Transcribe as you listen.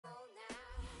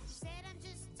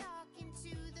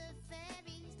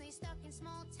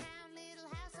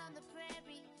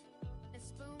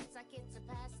like it's a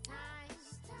pastime.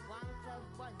 One club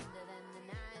wonder than the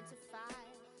 9 to 5.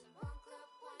 One club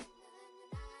wonder than the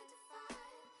 9 to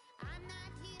 5. I'm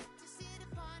not here to sit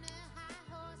upon a high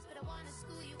horse, but I wanna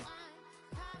school you on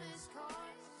commerce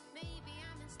course. Maybe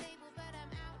I'm unstable, but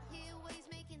I'm out here ways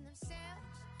making themselves.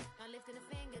 Not lifting a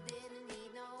finger, didn't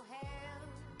need no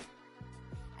help.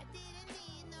 I didn't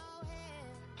need no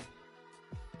help.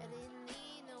 I didn't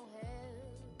need no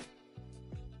help.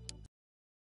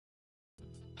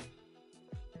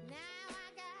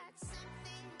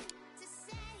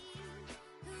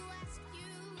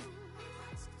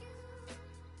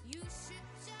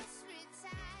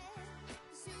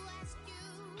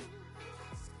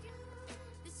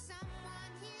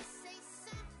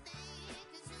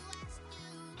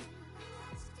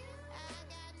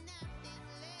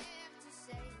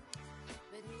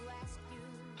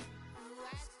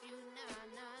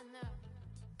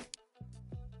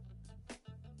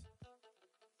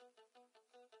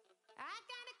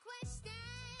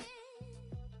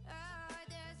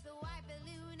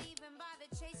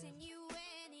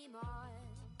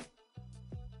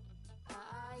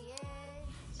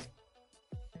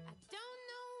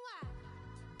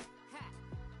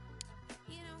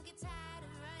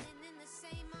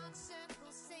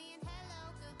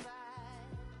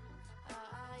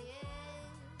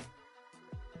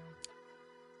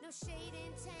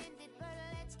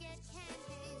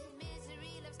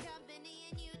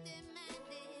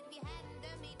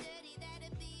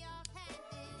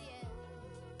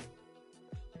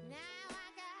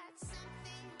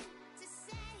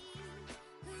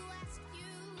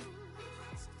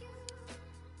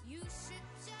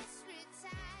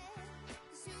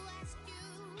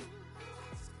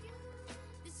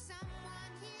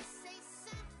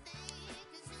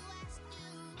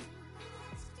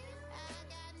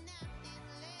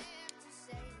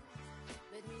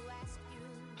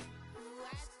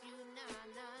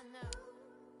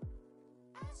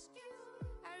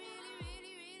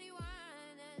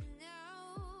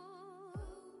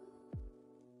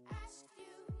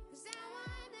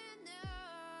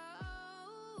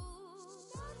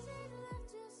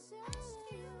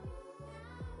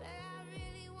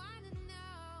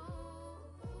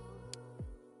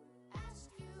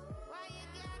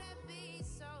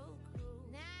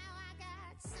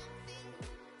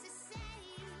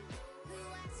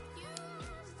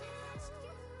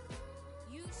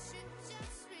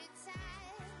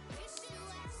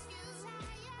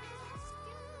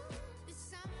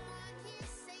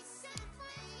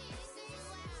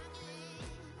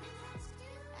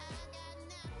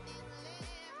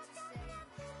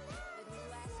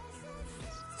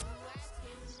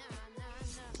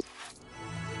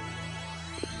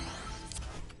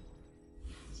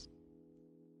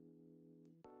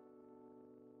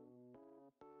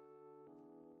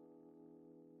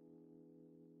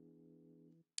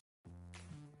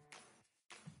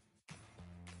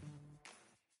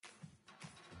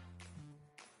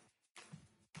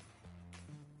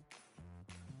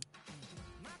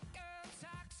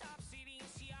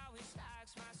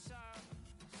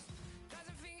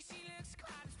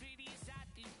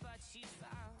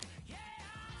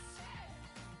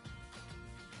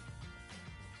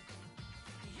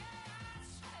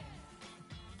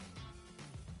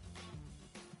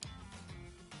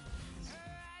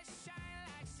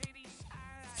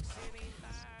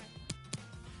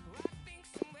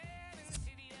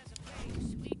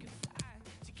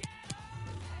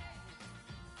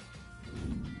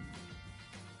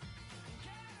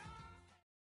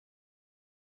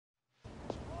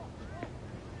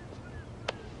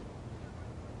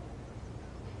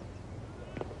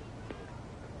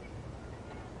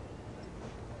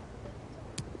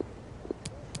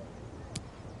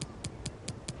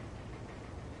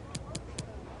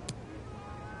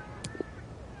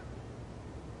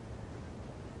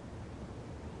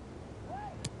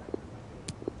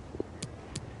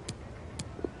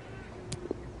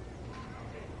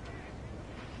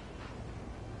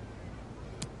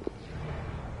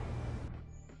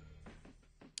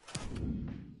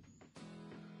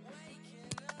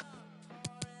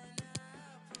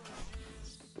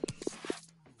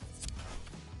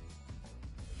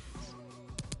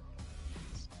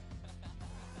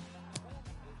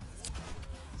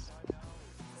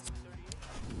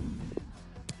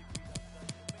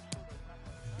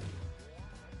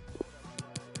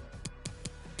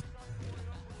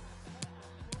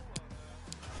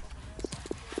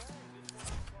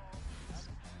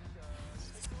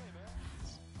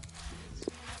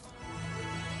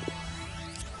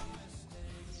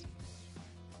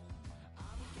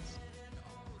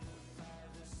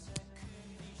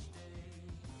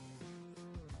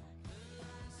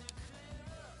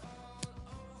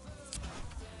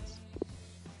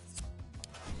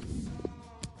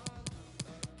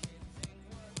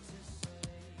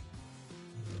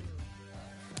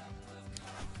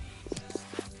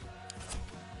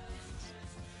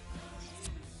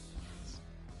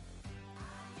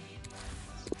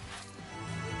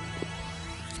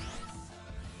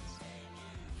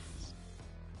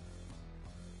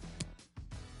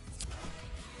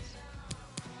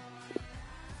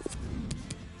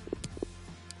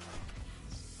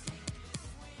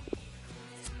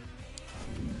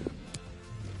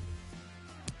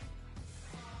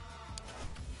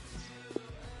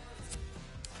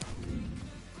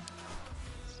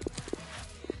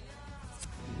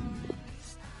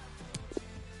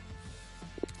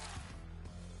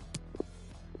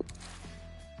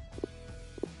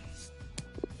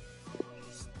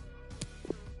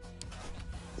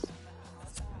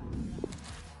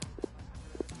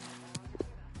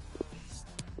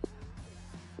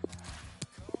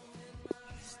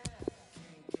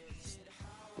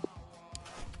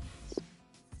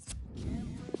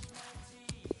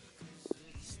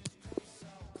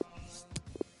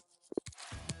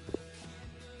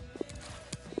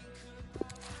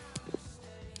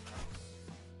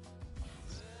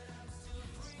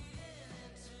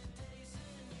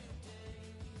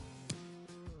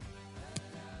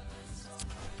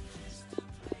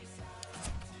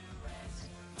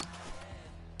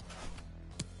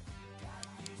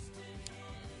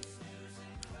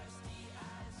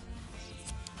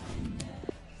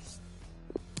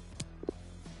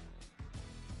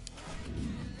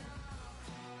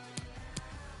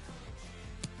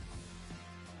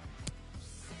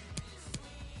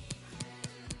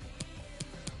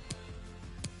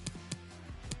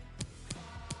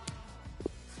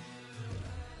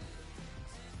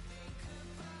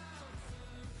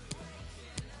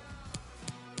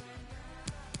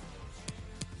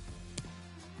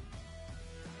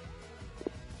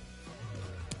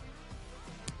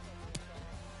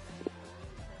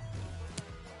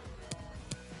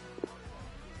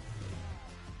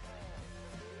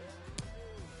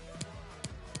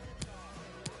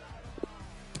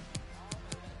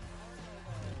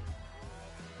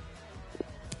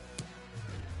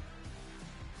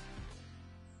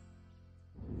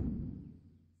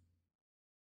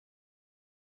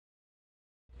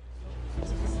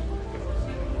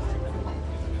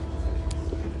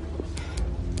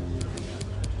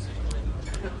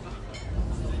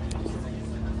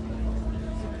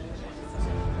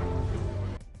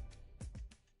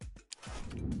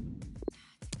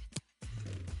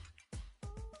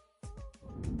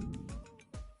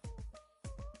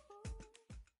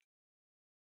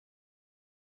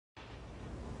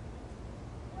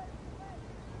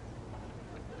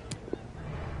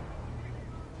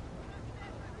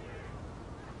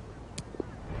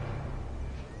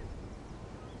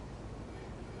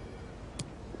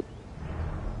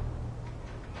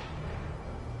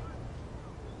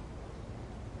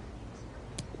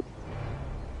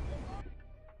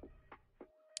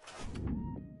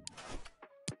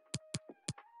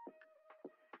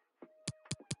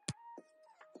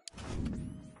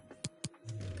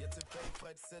 fra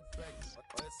et setback.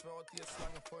 Og jeg sværger, de er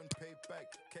slanger for en payback.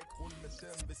 Kan ikke rulle med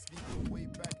dem, hvis vi går way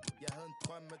back. Jeg havde en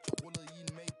drøm, at jeg rullede i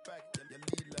en Maybach. Jeg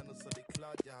lige landet, så det er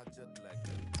klart, jeg har jetlag.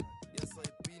 Jeg sad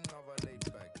i bilen og var laid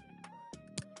back.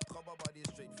 Dropper bare de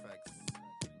straight facts.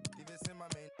 De vil se mig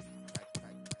med en fact.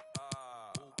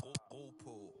 Ro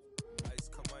på. Ice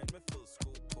kommer ind med fed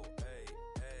sko på. Ay.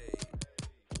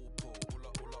 Ro på.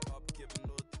 Ruller op, giv dem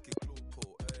noget, de kan glo på.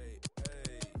 Ay.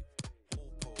 Ro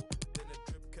på. Denne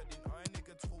drip kan din øjne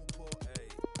ikke tro på. Ay.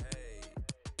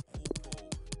 Ro på.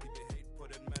 De vil hate på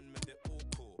den mand, men det er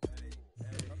ok.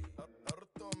 Er du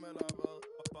dum eller hvad?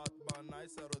 Og bare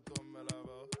nice, er du dum eller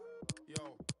hvad? Yo,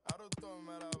 er du dum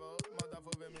eller hvad? Må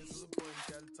derfor ved min side på en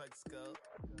kaldtræk skade.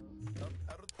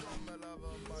 Er du dum eller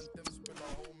hvad? Man, dem spiller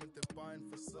hård, men det er bare en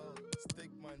facade.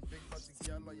 Stik mig en big party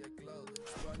kjaller, jeg er glad.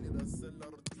 Spørg lige dig selv, er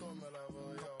du dum eller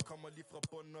hvad? Yo, kommer lige fra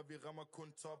bunden, og vi rammer kun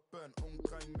toppen. Ung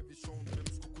dreng med vision, hvem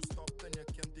skulle kunne stoppe den? Jeg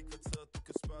kendte i kvarteret, du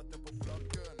kan spørge dem på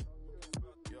blokken.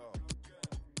 Yo,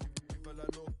 Viva la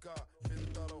loca.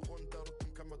 Finder dig rundt, er du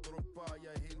den kammer drupper.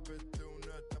 Jeg er helt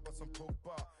bedøvende, dabber som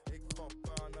Pogba. Ikke for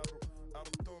børn, er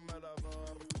du dum eller hvad?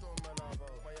 Er du dum eller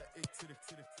hvad? Var jeg ikke til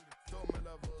det? Dum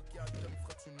eller hvad? Jeg er dem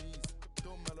fra Tunis.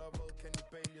 Dum eller hvad?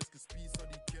 Kannibal, jeg skal spise, og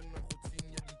de kender rutinen.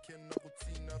 Ja, de kender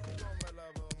rutinen. Er du dum eller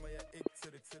hvad? Var jeg ikke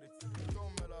til det?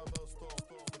 Dum eller hvad? Står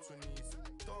fra Tunis.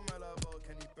 Dum eller hvad?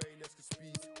 Kannibal, jeg skal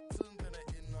spise. Tiden den er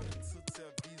inde, og det er tid til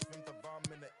at vise, hvem der var,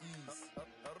 men er is.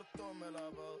 Er du dum eller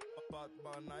hvad?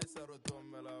 Bare nice, er du dum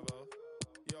eller hvad?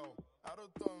 Yo, er du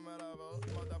dum eller hvad?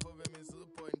 Må derfor ved min side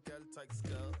på en kaldtræk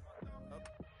skade.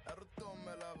 Er du dum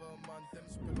eller hvad, man? Dem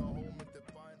spiller hård, men det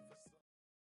er bare en facade.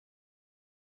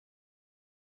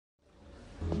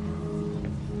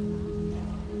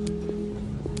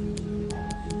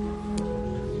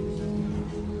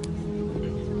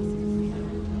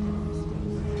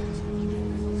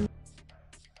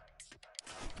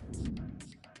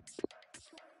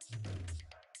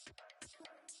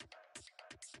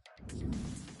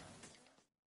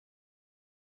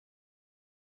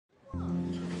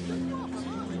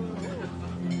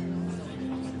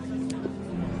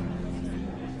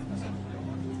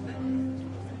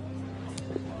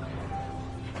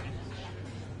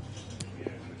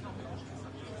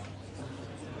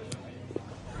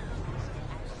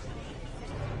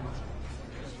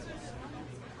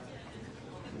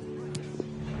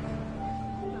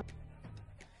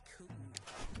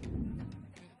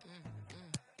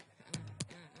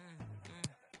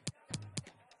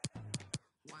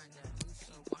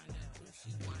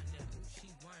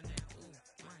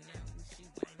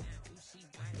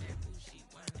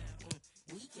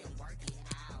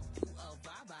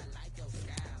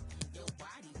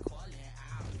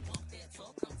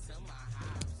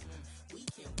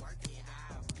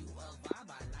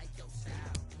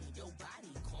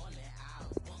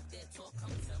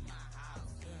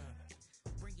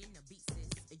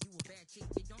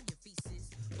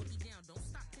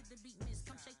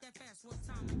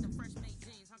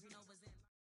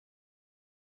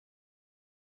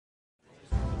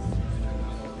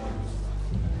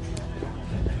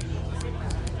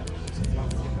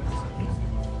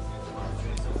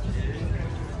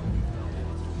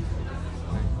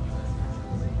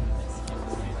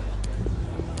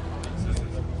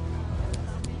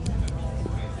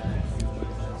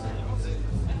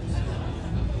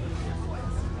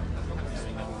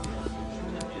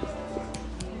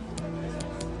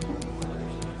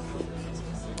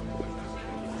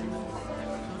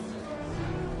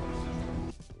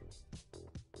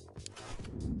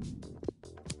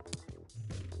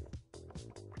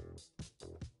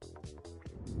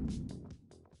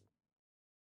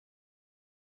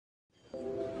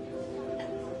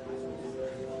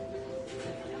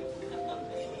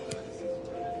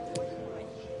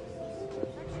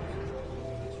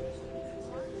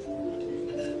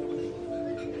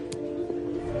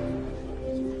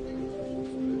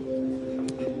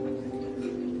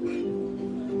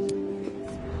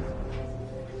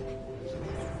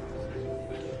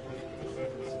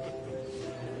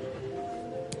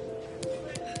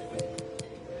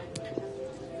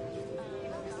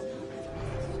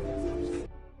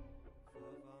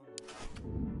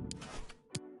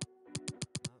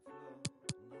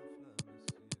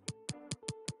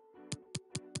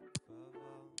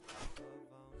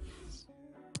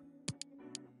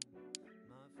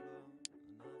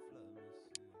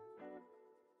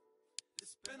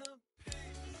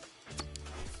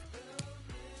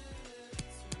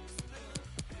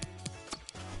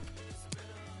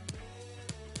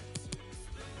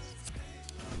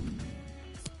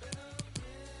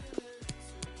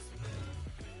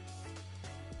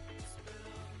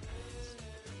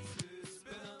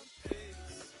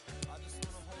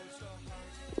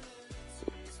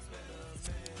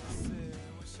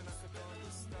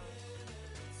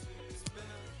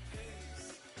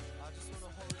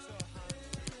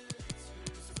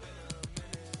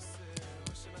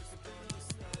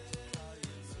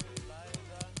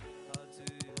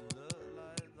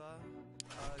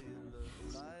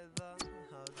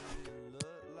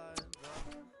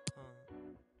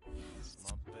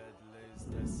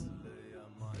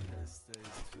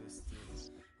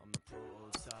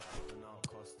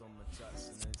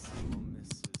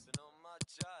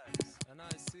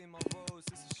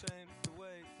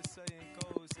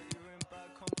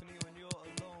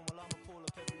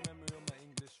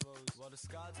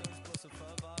 så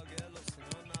förvag eller så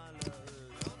någon alla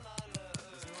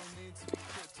There's no need to be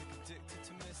cryptic, addicted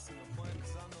to missing the point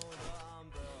cause I know that I'm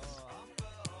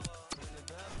better When you're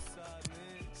there beside me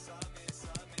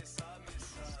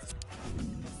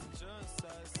That's the journey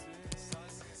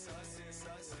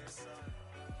side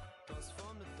Thoughts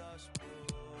from the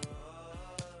dashboard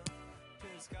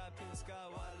Pin sky,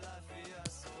 wildlife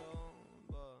fiasco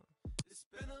But it's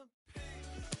been a pain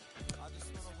I just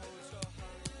wanna hold your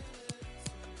hand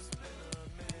It's been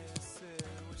a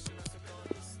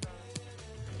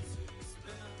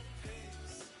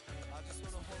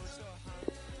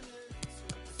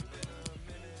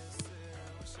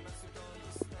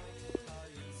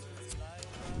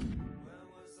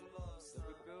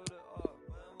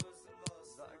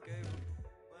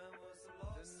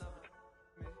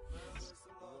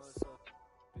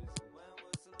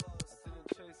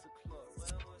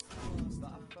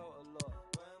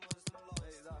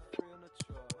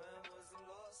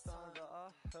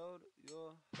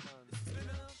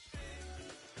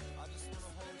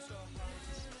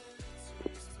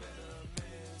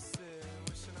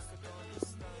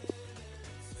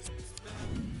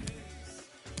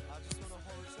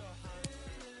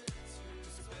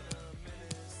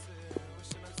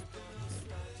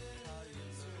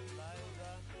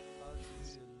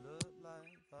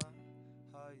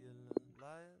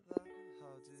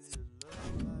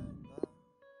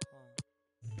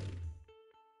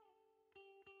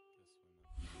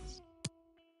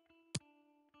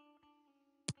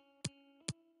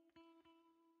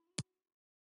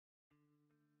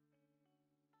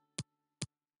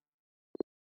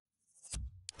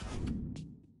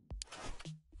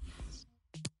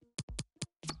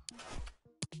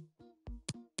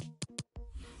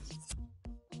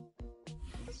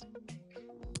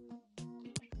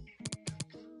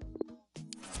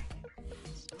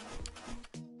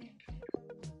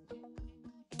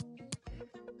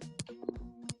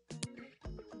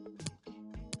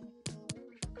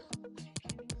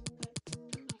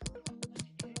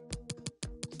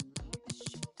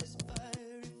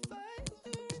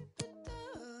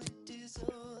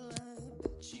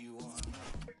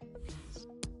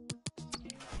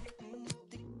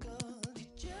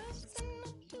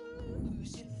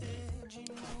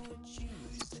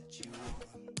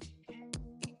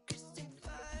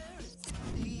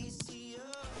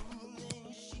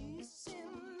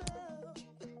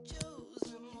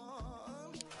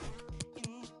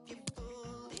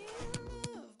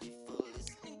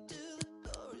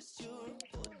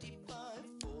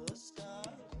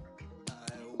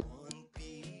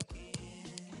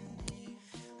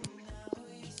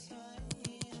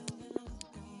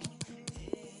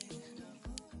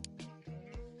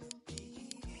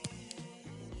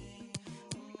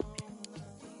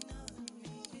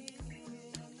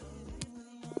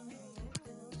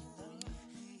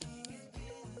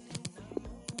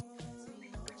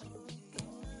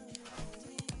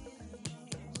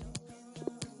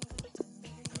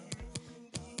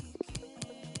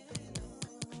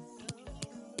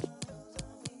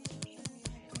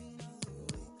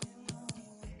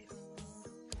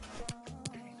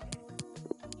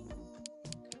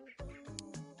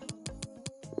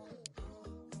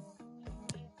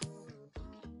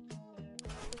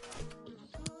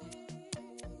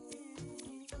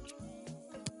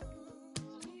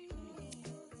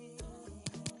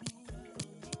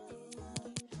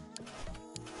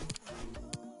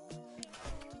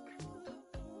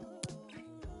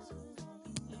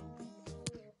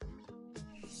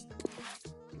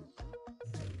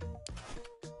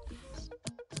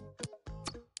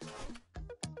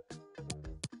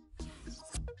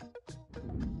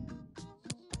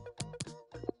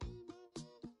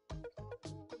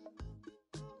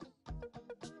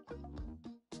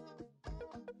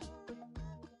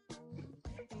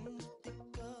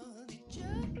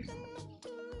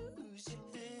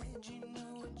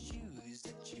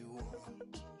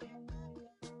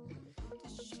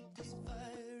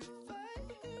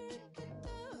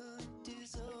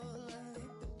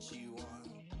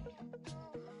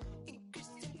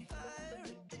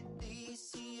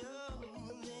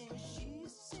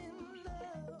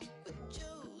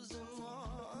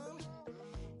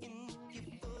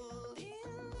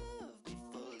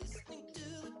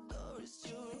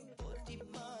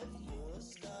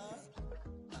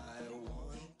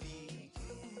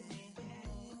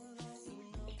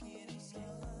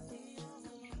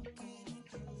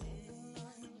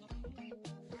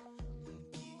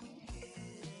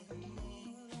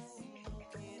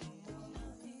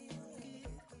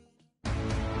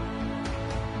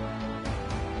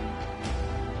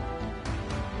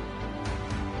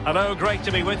Hello, great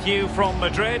to be with you from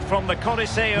Madrid, from the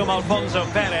Coliseum Alfonso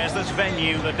Perez, this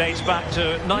venue that dates back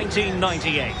to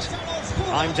 1998.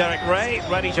 I'm Derek Ray,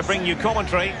 ready to bring you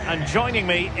commentary, and joining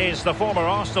me is the former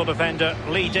Arsenal defender,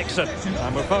 Lee Dixon.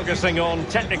 And we're focusing on,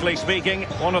 technically speaking,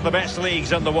 one of the best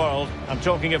leagues in the world. I'm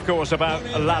talking, of course, about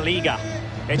La Liga.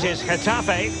 It is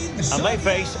Getafe, and they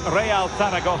face Real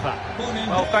Zaragoza.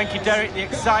 Well, thank you, Derek. The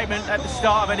excitement at the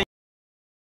start of any...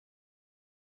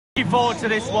 Looking forward to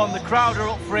this one. The crowd are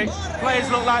up for it. Players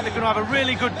look like they're going to have a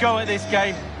really good go at this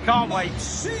game. Can't wait.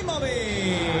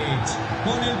 Simovic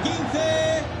con el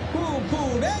 15,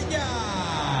 Cucurella.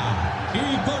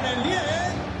 Y con el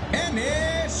 10,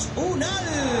 Enes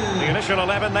Unal. The initial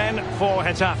 11 then for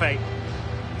Getafe.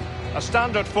 A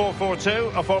standard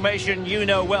 4-4-2, a formation you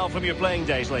know well from your playing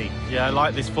days, Lee. Yeah, I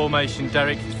like this formation,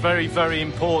 Derek. It's very, very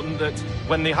important that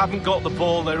when they haven't got the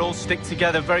ball, they all stick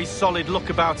together. Very solid look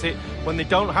about it. When they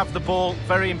don't have the ball,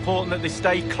 very important that they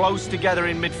stay close together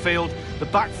in midfield. The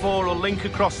back four will link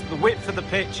across the width of the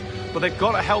pitch, but they've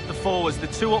got to help the forwards. The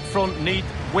two up front need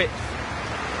width.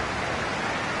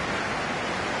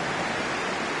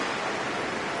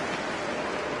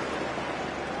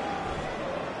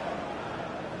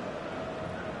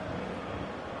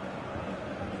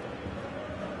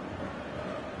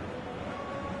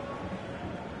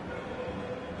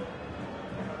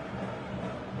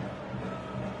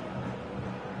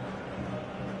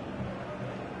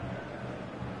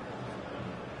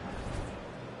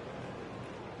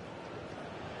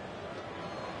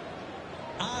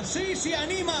 Así se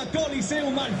anima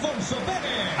Coliseum Alfonso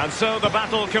Pérez. And so the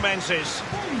battle commences.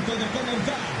 Punto de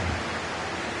comenzar.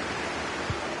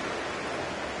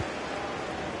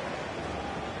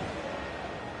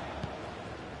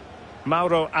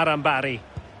 Mauro Arambari.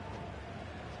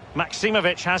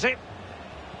 Maximovic has it.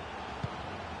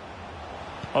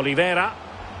 Oliveira.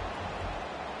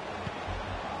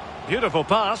 Beautiful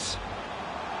pass.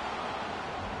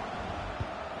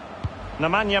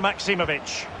 Nemanja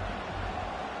Maximovic.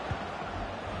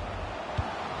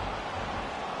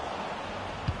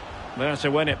 There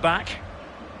to win it back.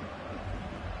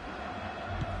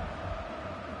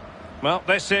 Well,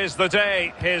 this is the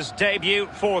day, his debut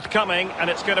forthcoming, and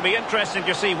it's going to be interesting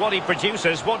to see what he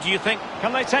produces. What do you think?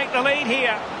 Can they take the lead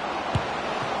here?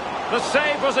 The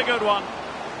save was a good one.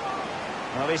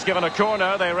 Well, he's given a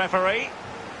corner, the referee.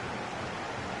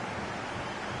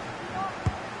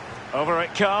 Over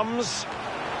it comes.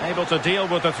 Able to deal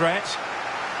with the threat.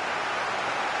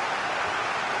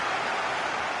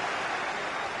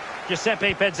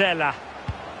 Giuseppe Pezzella.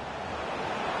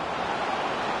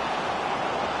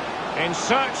 In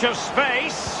search of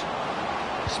space.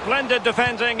 Splendid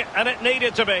defending, and it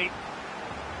needed to be.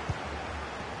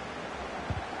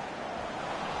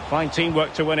 Fine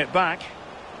teamwork to win it back.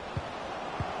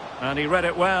 And he read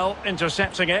it well,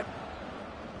 intercepting it.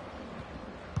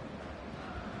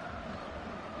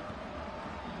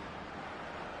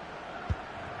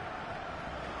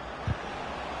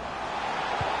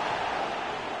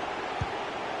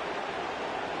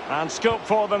 And scope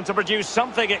for them to produce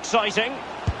something exciting.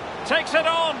 Takes it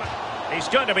on. He's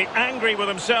going to be angry with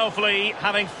himself, Lee,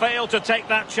 having failed to take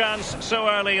that chance so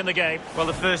early in the game. Well,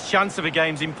 the first chance of a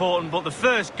game's important, but the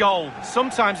first goal,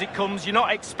 sometimes it comes, you're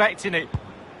not expecting it.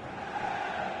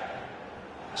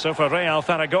 So for Real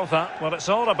Zaragoza, well, it's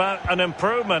all about an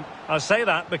improvement. I say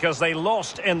that because they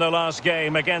lost in the last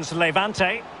game against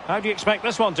Levante. How do you expect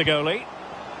this one to go, Lee?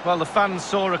 Well, the fans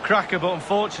saw a cracker, but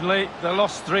unfortunately, they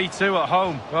lost 3-2 at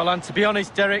home. Well, and to be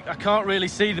honest, Derek, I can't really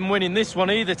see them winning this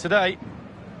one either today.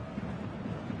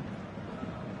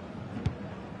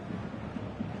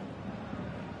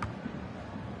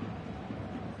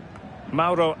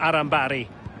 Mauro Arambari.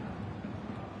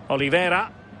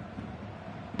 Oliveira.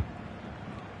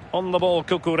 On the ball,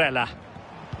 Cucurella.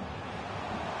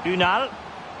 Unal.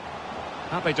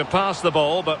 Happy to pass the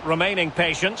ball, but remaining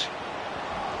patient.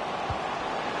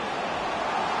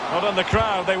 Not in the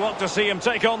crowd, they want to see him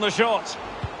take on the shot.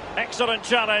 Excellent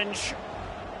challenge.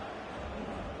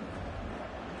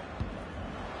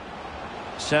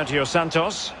 Sergio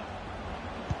Santos.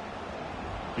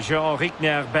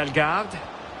 Jean-Rickner Bellegarde.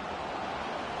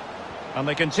 And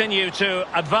they continue to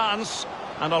advance,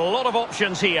 and a lot of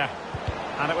options here.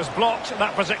 And it was blocked,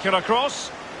 that particular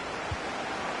cross.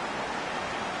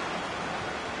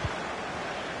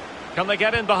 Can they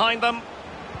get in behind them?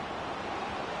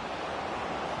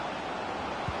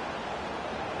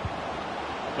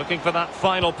 Looking for that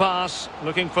final pass,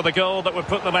 looking for the goal that would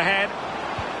put them ahead.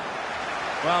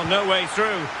 Well, no way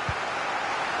through.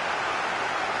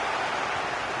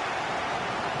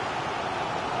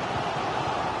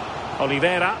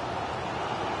 Oliveira.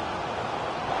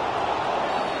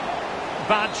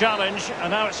 bad challenge,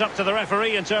 and now it's up to the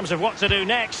referee in terms of what to do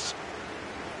next.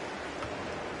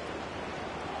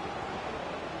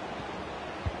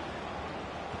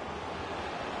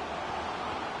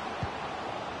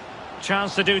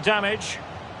 Chance to do damage.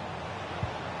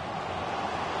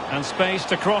 And space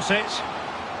to cross it.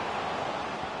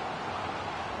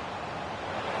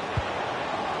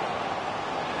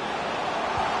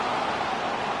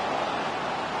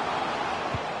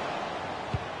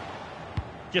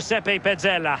 Giuseppe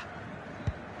Pezzella.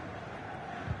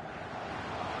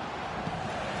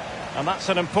 And that's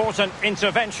an important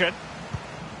intervention.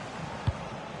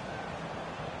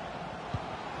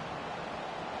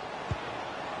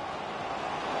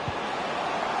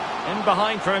 In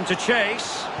behind for him to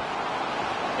chase.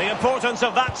 The importance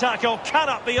of that tackle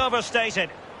cannot be overstated.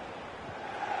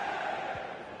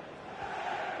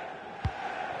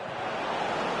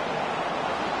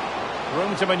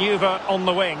 Room to manoeuvre on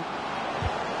the wing.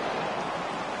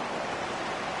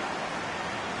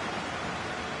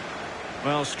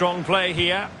 Well, strong play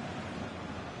here.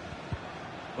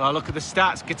 Well, look at the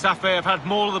stats. Getafe have had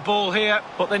more of the ball here,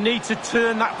 but they need to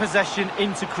turn that possession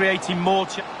into creating more.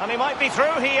 And he might be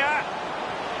through here.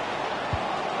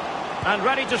 And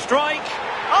ready to strike.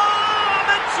 Oh,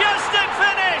 majestic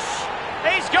finish!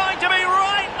 He's going to be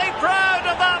rightly proud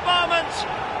of that moment.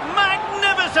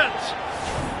 Magnificent!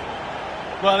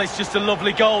 Well, it's just a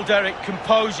lovely goal, Derek.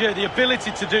 Composure, the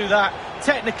ability to do that.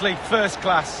 Technically, first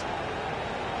class.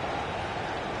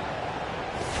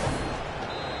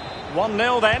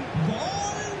 1-0 then.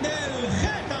 Gol del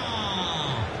Geta.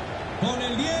 Con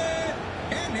el 10,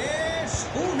 Enes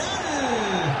Unal.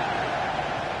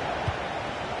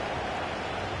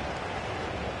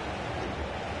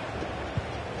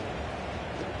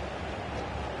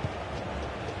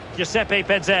 Giuseppe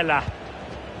Pezzella.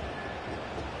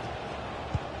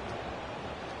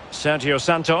 Sergio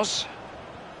Santos.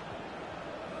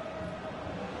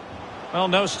 Well,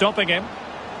 no stopping him.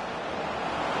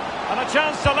 And a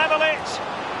chance to level it.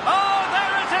 Oh,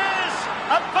 there it is!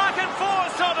 A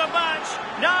back-and-forth sort of match.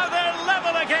 Now they're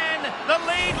level again. The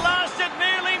lead lasted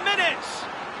nearly minutes.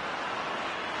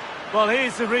 Well,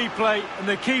 here's the replay, and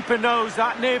the keeper knows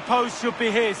that near post should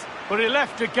be his, but he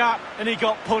left a gap and he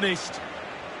got punished.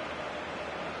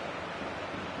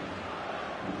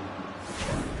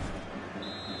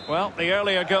 Well, the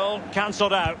earlier goal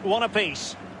cancelled out. One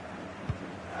apiece.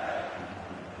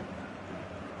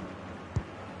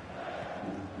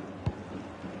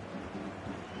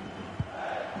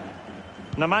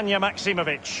 Nemanja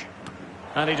Maksimovic.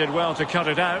 And he did well to cut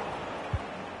it out.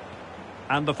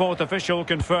 And the fourth official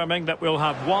confirming that we'll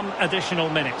have one additional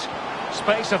minute.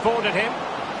 Space afforded him.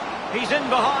 He's in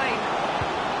behind.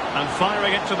 And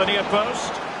firing it to the near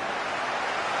post.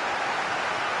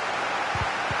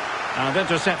 And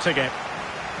intercepting it.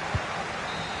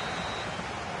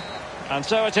 And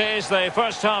so it is, the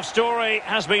first half story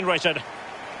has been written.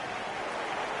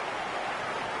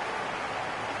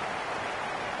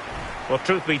 Well,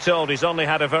 truth be told, he's only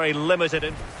had a very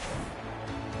limited...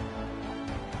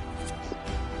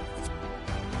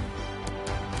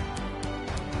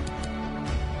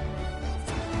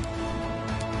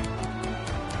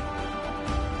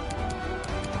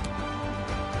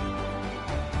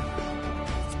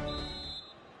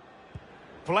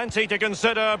 Plenty to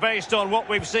consider based on what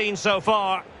we've seen so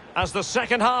far as the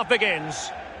second half begins.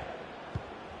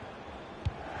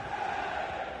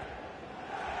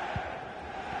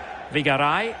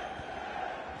 Vigaray.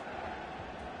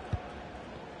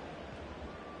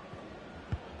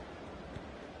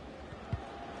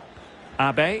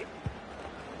 Abe.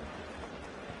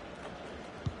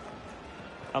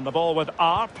 And the ball with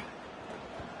Arp.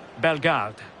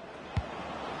 Bellegarde.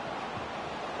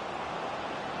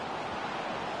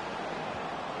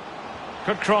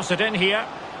 Could cross it in here.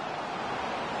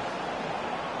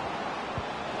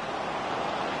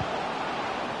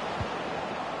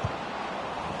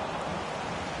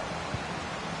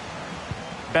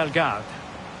 Bellegarde.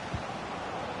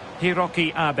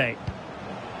 Hiroki Abe.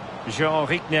 Jean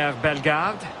Rickner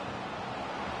Bellegarde.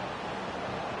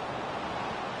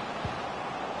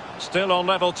 Still on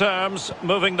level terms,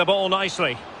 moving the ball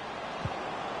nicely.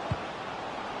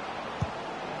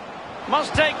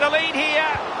 Must take the lead here.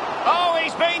 Oh,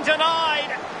 he's been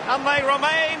denied, and they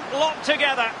remain locked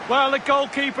together. Well, the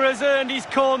goalkeeper has earned his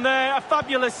corner there. A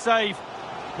fabulous save.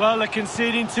 Well, they're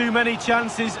conceding too many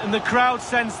chances, and the crowd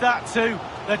sense that too.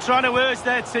 They're trying to urge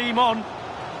their team on.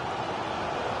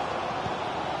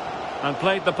 And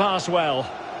played the pass well.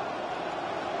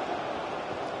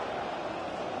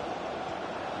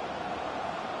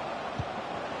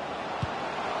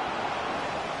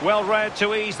 Well read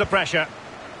to ease the pressure.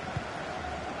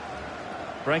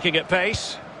 Breaking at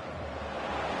pace.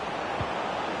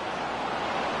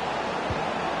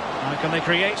 Now can they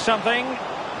create something?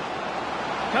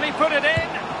 Can he put it in?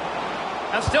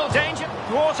 And still danger,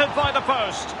 thwarted by the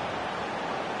post.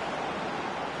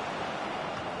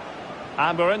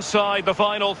 And we're inside the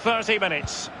final 30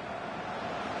 minutes.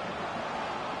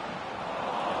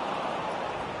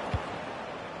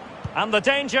 And the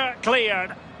danger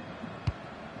cleared.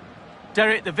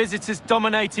 Derek, the visitors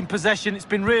dominating possession. It's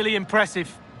been really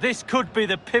impressive. This could be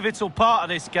the pivotal part of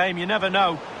this game, you never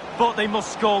know. But they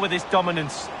must score with this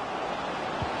dominance.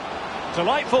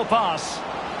 Delightful pass.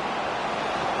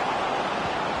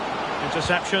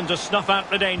 Interception to snuff out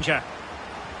the danger.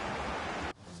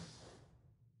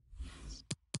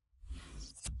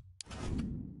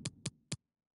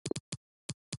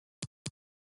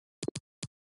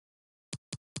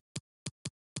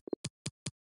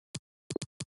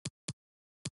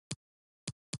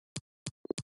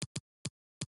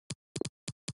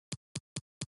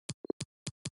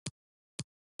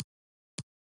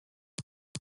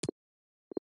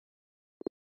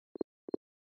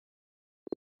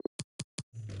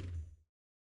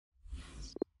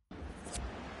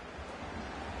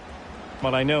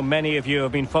 Well, I know many of you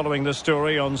have been following the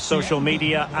story on social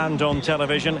media and on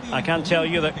television. I can tell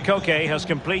you that Koke has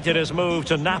completed his move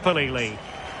to Napoli, Lee.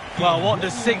 Well, what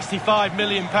does £65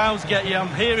 million get you?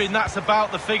 I'm hearing that's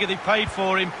about the figure they paid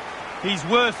for him. He's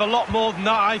worth a lot more than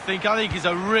that, I think. I think he's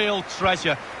a real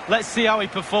treasure. Let's see how he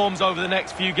performs over the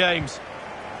next few games.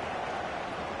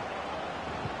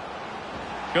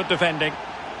 Good defending.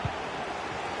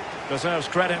 Deserves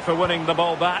credit for winning the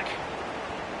ball back.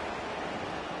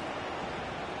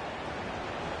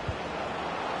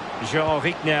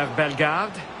 Jean-Victor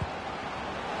Bellegarde.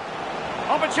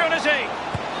 Opportunity!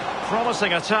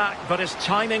 Promising attack, but his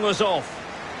timing was off.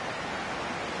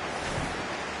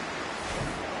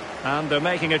 And they're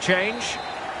making a change.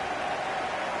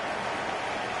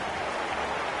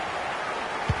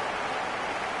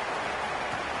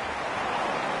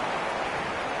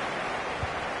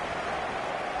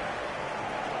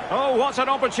 Oh, what an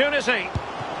opportunity!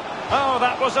 Oh,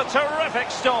 that was a terrific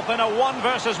stop in a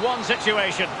 1-versus-1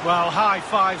 situation. Well, high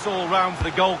fives all round for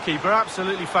the goalkeeper.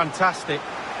 Absolutely fantastic.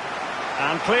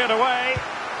 And cleared away.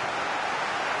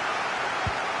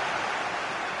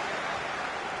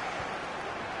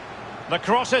 The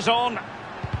cross is on,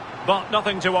 but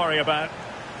nothing to worry about.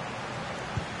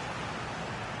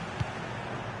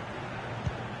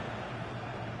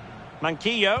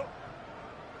 Manquillo.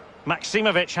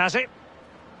 Maximovic has it.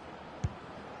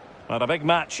 But a big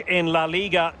match in La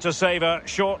Liga to savour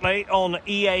shortly on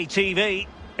EA TV.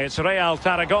 It's Real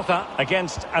Zaragoza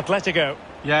against Atletico.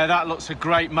 Yeah, that looks a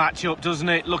great match-up, doesn't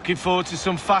it? Looking forward to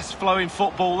some fast-flowing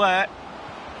football there.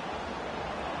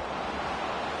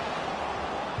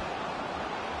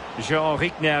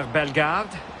 Jean-Victor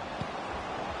Bellegarde.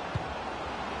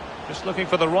 Just looking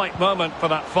for the right moment for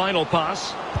that final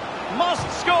pass.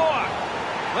 Must score!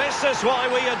 This is why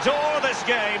we adore this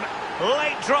game.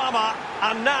 Late drama,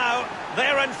 and now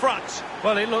they're in front.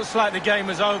 Well, it looks like the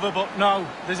game is over, but no,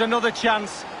 there's another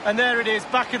chance. And there it is,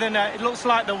 back of the net. It looks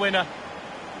like the winner.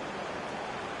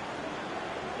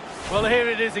 Well, here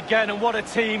it is again, and what a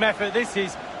team effort this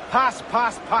is. Pass,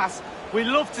 pass, pass. We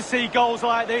love to see goals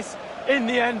like this. In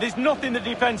the end, there's nothing the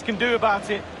defence can do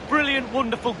about it. Brilliant,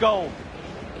 wonderful goal.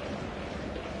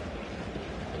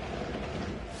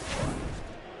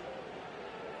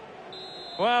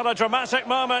 Well, a dramatic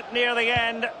moment near the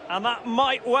end, and that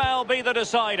might well be the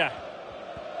decider.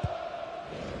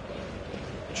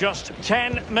 Just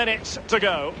 10 minutes to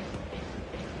go.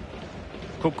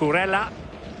 Cucurella.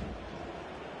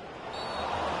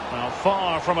 Well,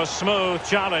 far from a smooth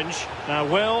challenge. Now,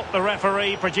 will the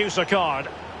referee produce a card?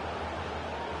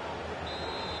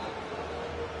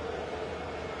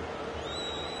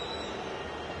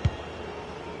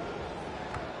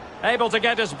 Able to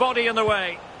get his body in the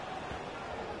way.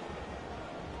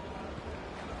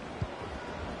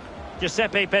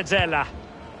 Giuseppe Pezzella.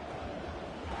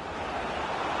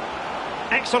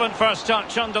 Excellent first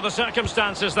touch under the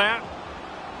circumstances there.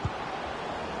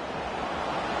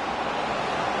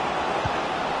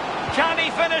 Can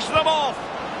he finish them off?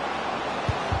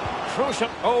 Crucial.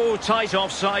 Oh, tight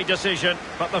offside decision,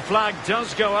 but the flag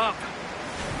does go up.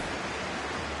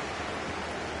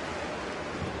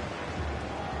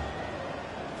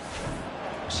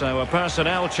 So a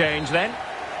personnel change then.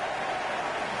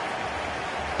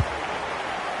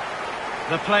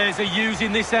 The players are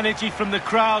using this energy from the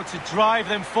crowd to drive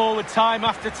them forward time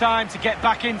after time to get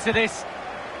back into this.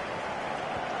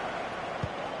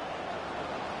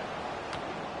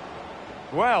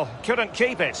 Well, couldn't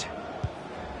keep it.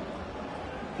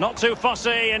 Not too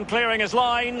fussy in clearing his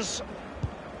lines.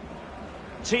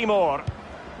 Timor.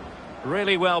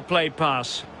 Really well played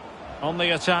pass. On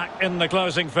the attack in the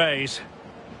closing phase.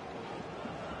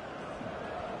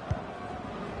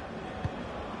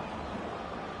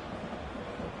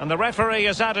 And the referee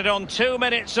has added on 2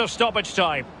 minutes of stoppage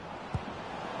time.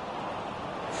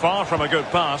 Far from a good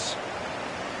pass.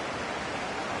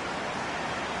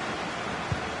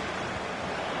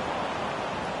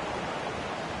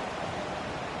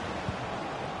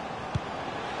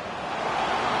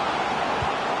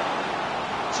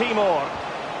 Timor.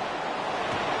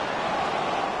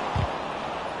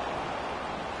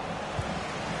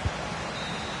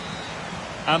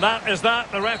 And that is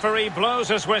that. The referee blows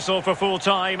his whistle for full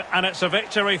time, and it's a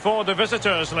victory for the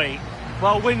visitors, Lee.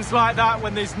 Well, wins like that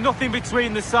when there's nothing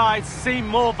between the sides seem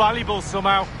more valuable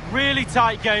somehow. Really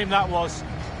tight game that was.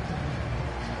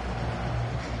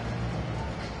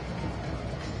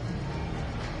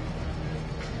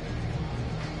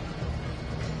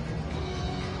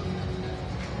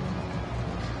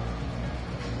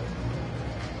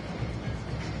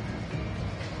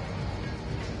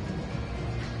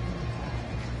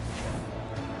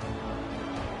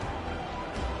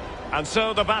 And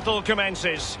so the battle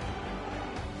commences.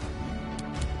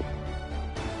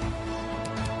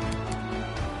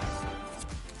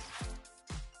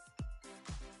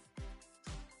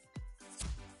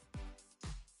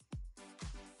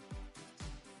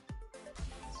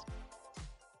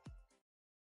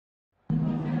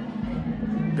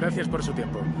 Gracias por su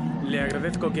tiempo. Le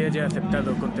agradezco que haya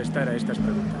aceptado contestar a estas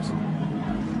preguntas.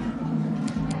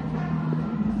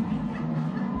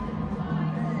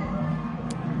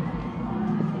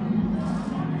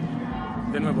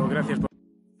 De nuevo, gracias por...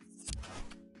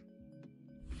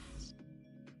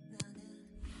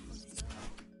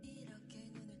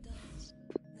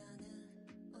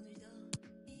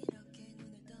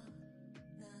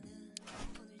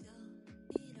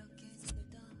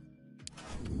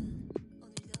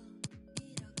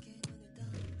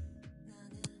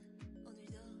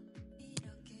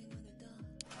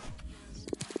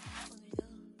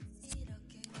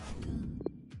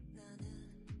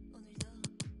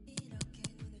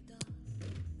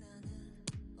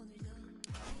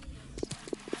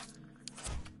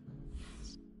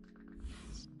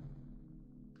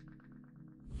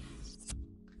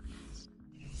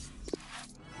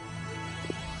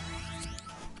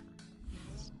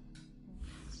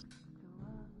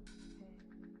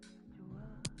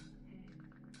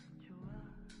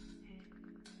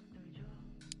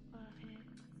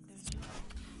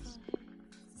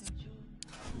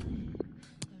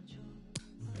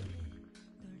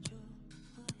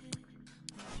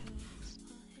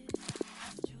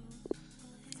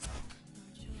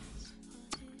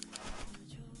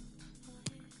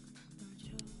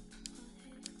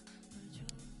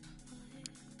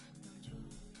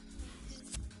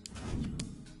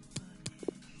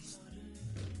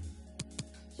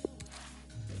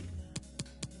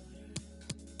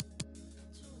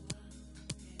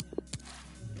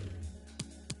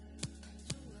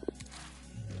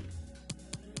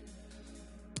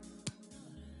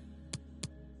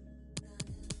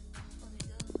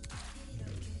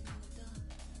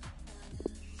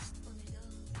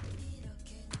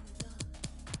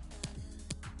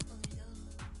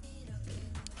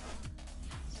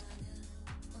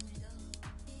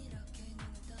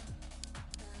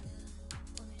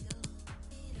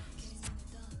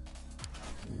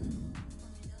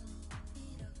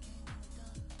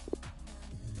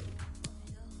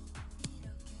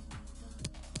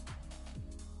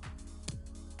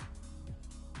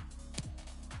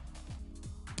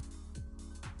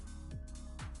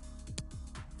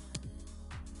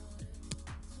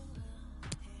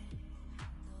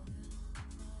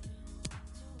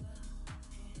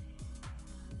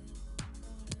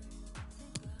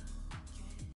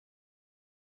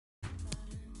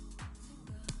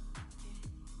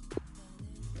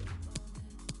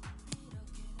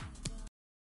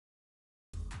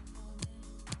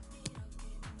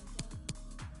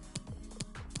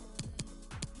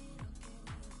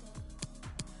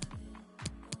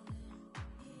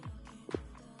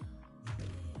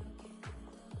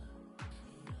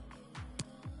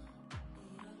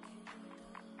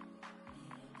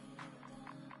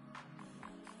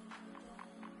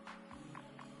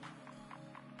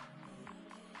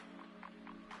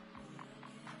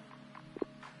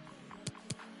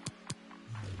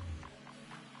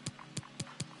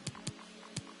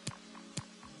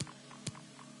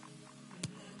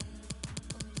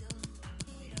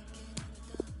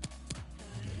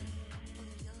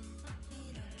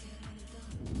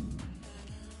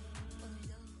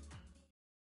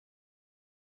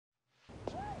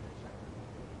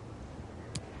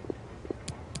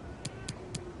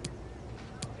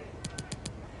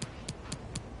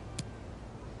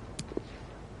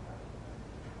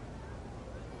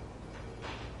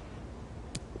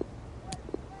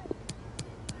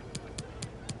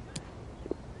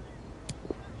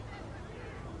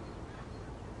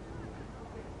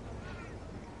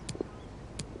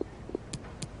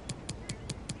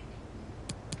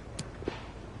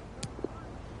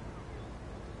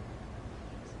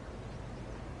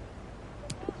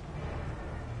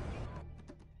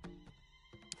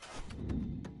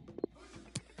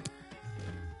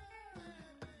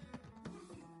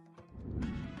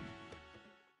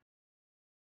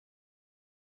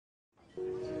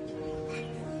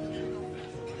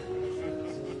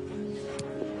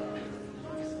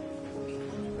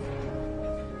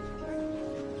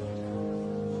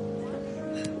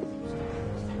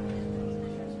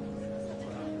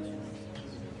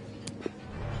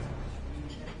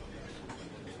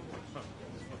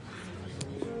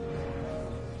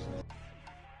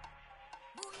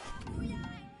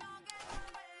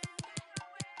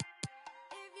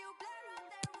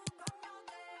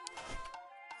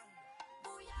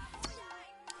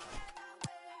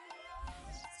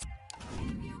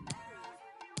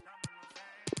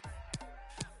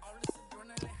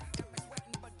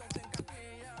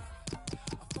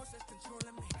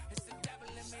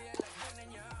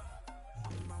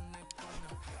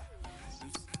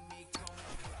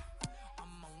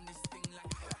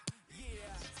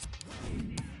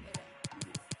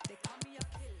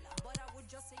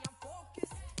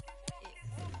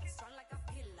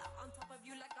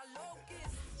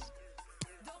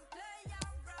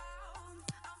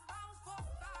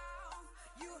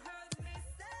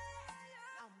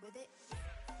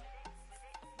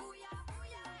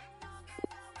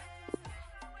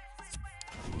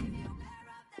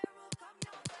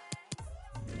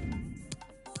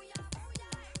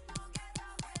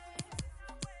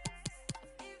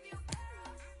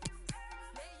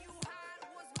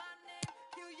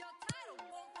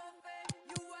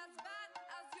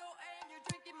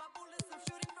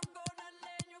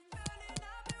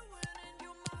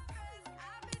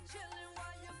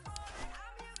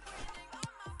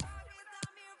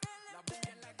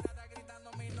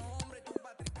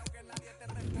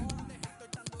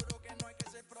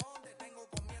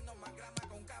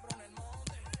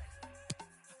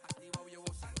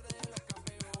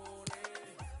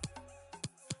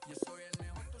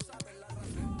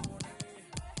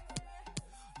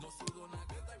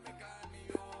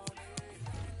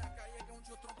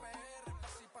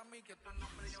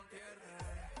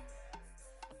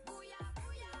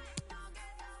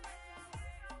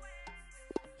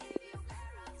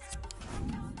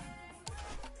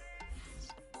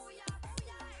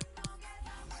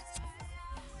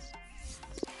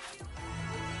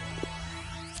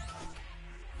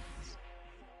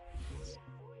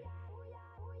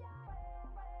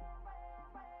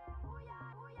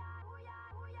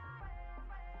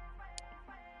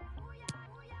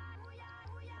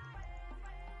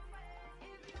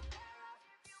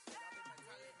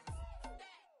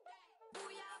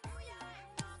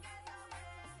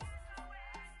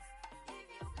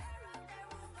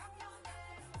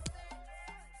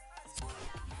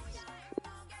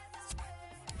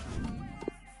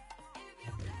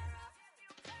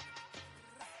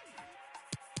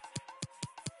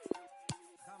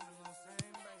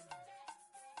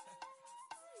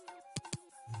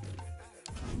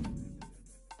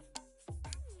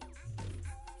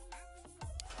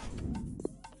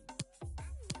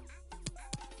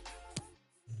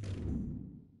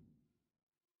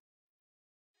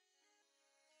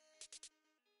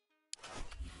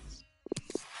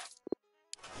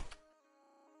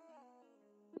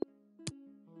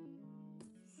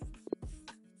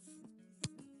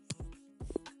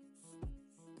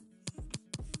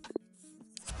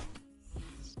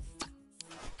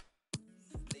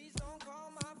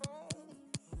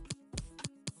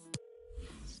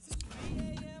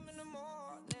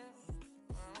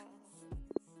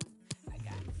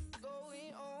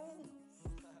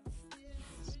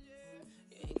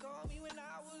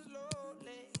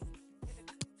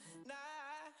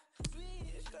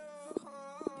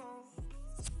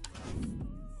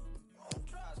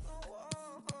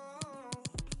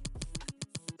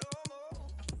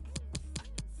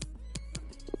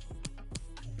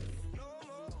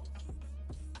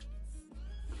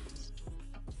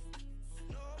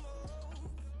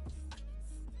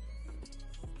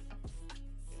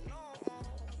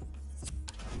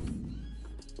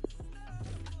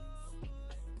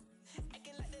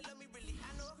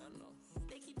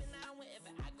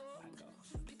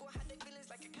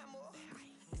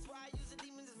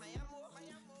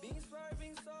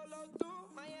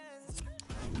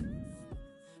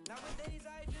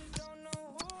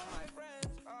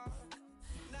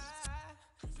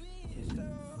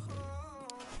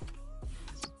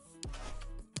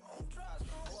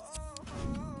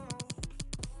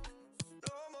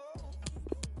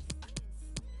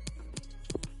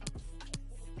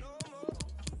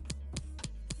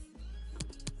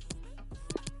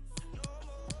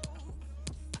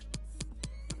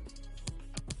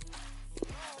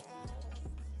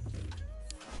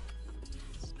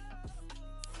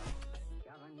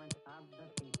 Government of the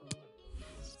people,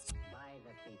 by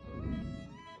the people,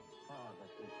 for the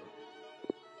people,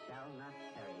 shall not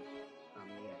perish from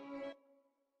the earth.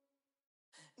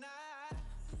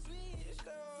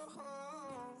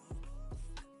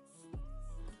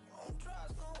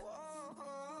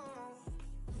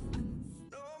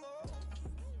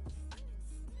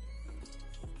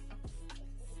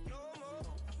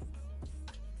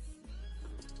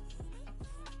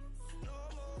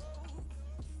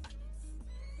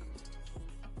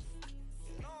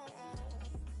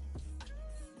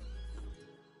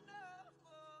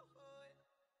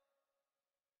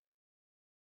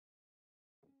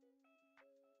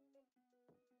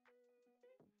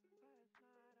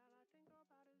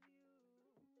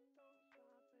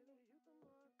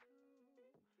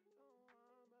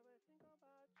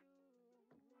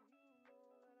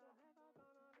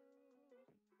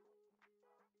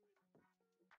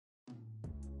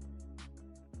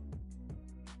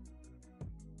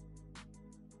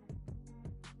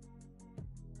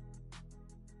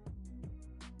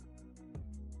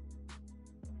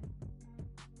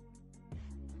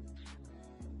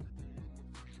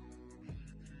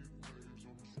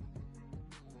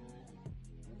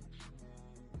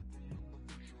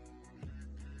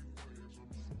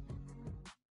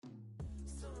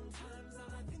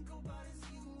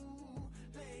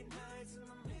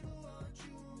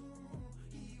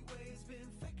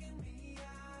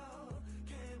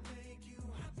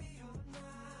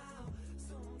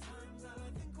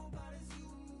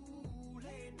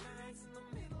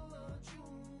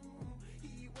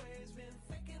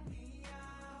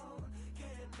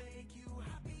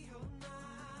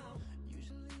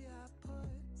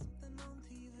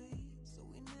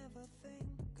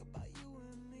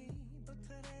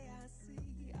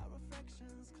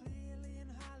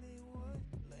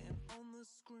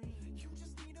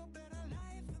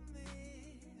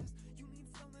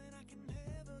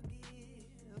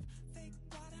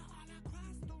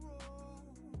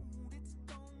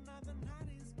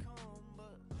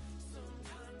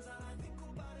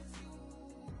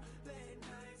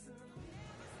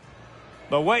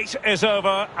 The wait is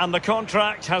over and the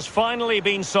contract has finally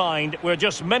been signed. We're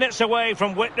just minutes away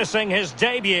from witnessing his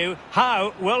debut.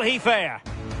 How will he fare?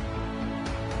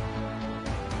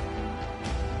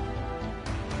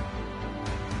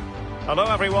 Hello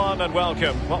everyone and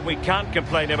welcome. What we can't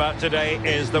complain about today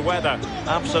is the weather.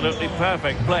 Absolutely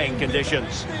perfect playing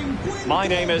conditions. My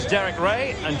name is Derek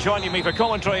Ray and joining me for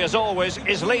commentary as always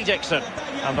is Lee Dixon.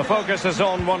 And the focus is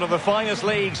on one of the finest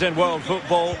leagues in world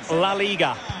football, La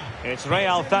Liga. It's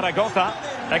Real Zaragoza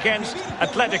against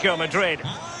Atletico Madrid.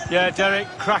 Yeah, Derek,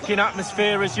 cracking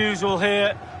atmosphere as usual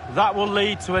here. That will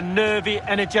lead to a nervy,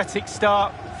 energetic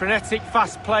start. Frenetic,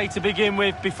 fast play to begin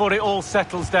with before it all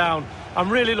settles down.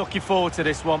 I'm really looking forward to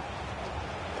this one.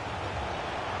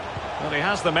 Well, he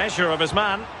has the measure of his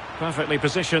man. Perfectly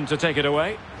positioned to take it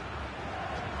away.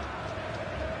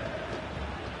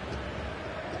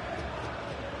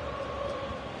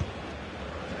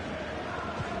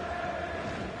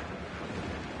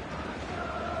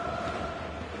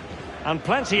 And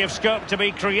plenty of scope to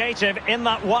be creative in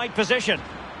that wide position.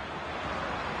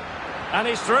 And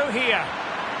he's through here.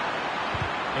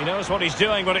 He knows what he's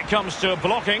doing when it comes to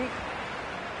blocking.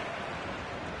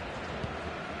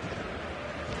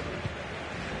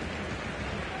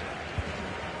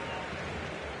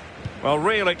 Well,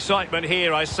 real excitement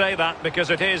here, I say that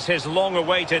because it is his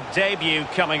long-awaited debut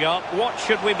coming up. What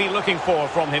should we be looking for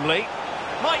from him, Lee?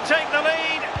 Might take the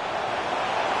lead.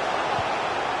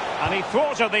 And he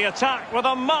thwarted the attack with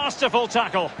a masterful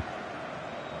tackle.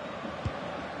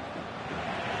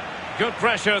 Good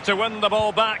pressure to win the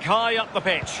ball back high up the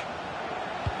pitch.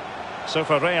 So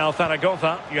for Real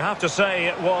Zaragoza, you have to say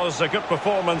it was a good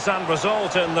performance and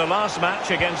result in the last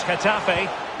match against Getafe.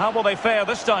 How will they fare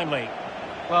this time, Lee?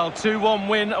 Well, 2-1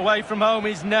 win away from home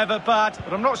is never bad,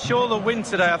 but I'm not sure they'll win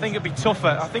today. I think it'll be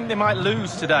tougher. I think they might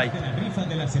lose today.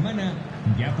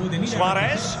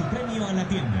 Suarez.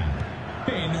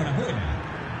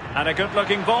 And a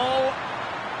good-looking ball.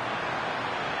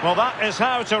 Well, that is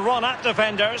how to run at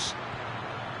defenders.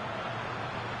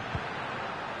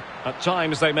 At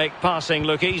times they make passing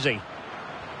look easy.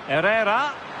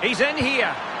 Herrera. He's in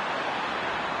here.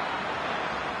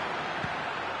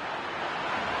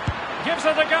 Gives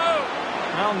it a go.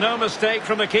 Well, no mistake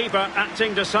from the keeper,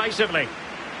 acting decisively.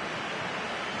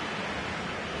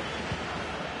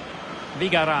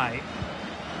 Vigaray.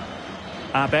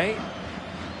 Abe.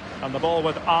 And the ball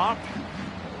with Arp.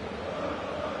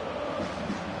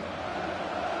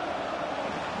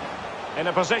 In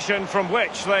a position from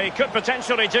which they could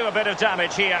potentially do a bit of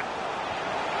damage here.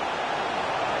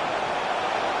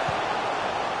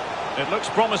 It looks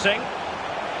promising.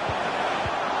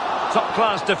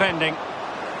 Top-class defending.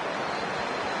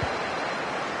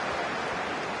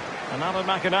 And Alan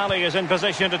McInally is in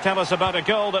position to tell us about a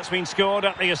goal that's been scored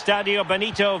at the Estadio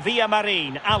Benito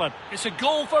Villamarin. Alan. It's a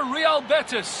goal for Real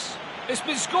Betis. It's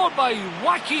been scored by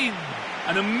Joaquin.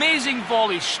 An amazing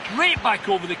volley straight back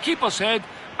over the keeper's head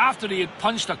after he had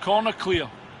punched a corner clear.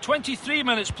 23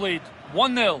 minutes played,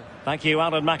 1-0. Thank you,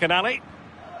 Alan McInally.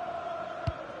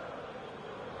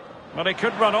 Well, he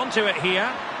could run onto it here.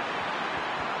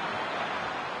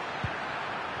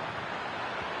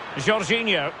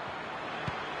 Jorginho.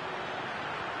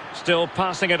 Still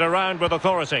passing it around with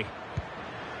authority.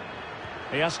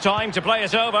 He has time to play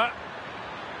it over.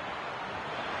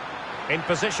 In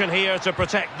position here to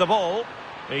protect the ball.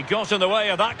 He got in the way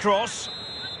of that cross.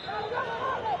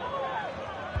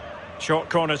 Short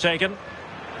corner taken.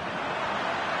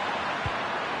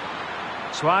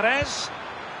 Suarez.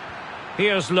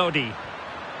 Here's Lodi.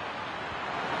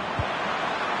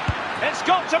 It's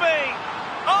got to be.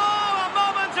 Oh, a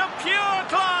moment of pure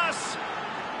class.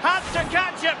 Had to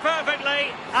catch it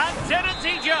perfectly, and didn't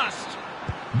he just?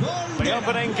 The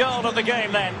opening goal of the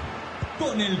game then.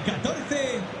 Con el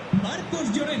 14,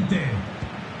 Marcos Llorente.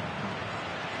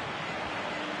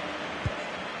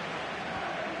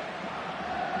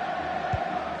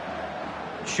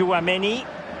 Tchouaméni.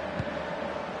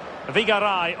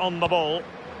 Vigaray on the ball.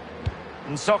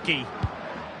 Nsoki.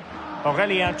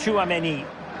 Aurélien Tchouaméni.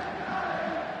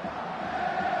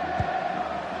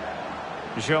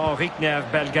 Jean Rickner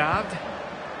Bellegarde.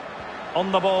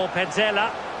 On the ball,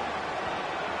 Petzela.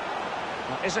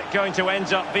 Is it going to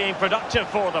end up being productive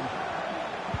for them?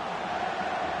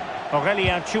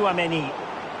 Aurélien Tchouaméni.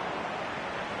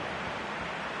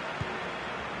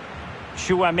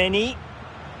 Tchouaméni.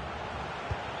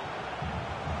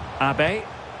 Abe.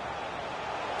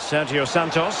 Sergio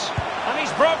Santos. And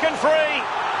he's broken free.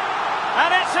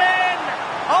 And it's in!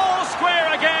 All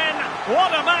square again.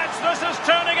 What a match this is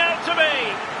turning out to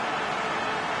be.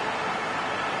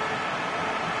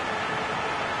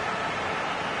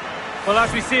 Well,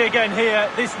 as we see again here,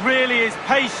 this really is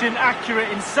patient, accurate,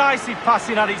 incisive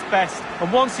passing at its best.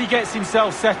 And once he gets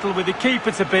himself settled with the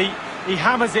keeper to beat, he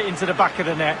hammers it into the back of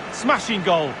the net. Smashing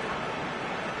goal.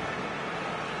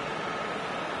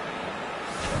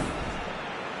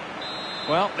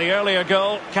 Well, the earlier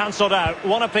goal cancelled out.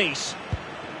 One apiece.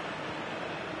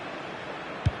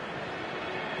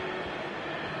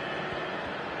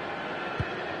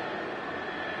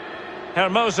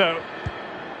 Hermoso.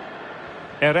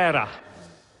 Herrera.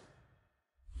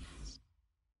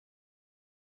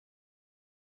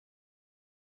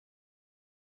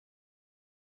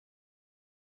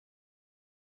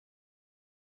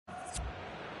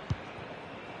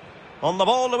 On the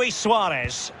ball, Luis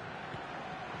Suarez.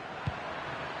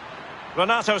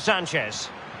 Renato Sanchez.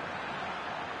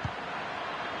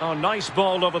 Oh, nice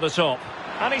ball over the top.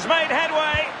 And he's made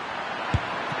headway.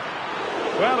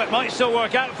 Well, it might still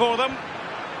work out for them.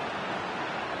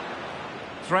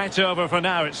 Threat over for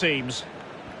now, it seems.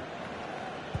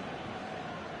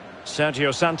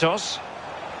 Sergio Santos.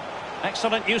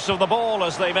 Excellent use of the ball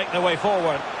as they make their way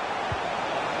forward.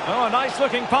 Oh, a nice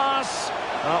looking pass.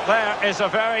 Well, there is a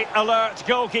very alert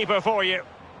goalkeeper for you.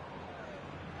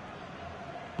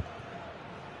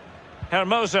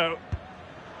 Hermoso.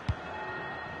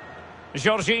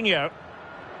 Jorginho.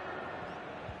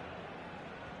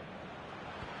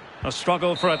 A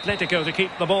struggle for Atletico to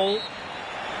keep the ball.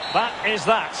 That is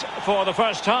that for the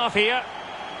first half here.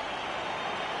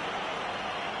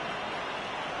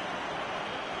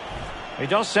 He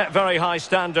does set very high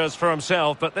standards for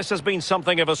himself, but this has been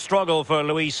something of a struggle for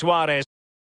Luis Suarez.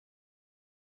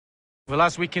 Well,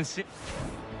 as we can see...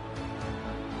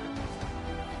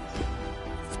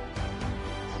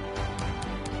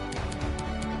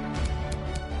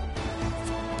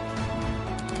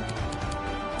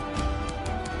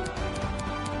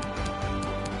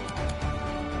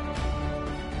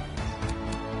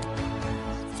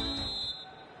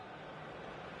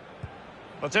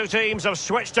 The two teams have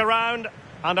switched around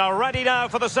and are ready now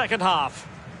for the second half.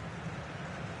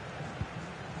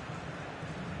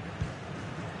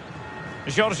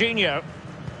 Jorginho.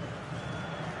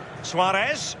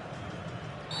 Suarez.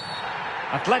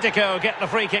 Atletico get the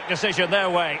free kick decision their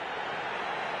way.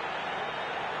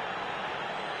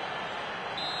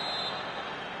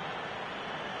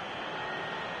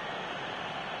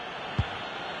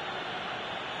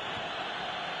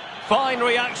 Fine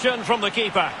reaction from the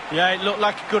keeper. Yeah, it looked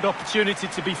like a good opportunity,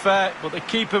 to be fair, but the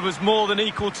keeper was more than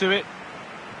equal to it.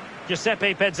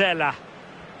 Giuseppe Pezzella.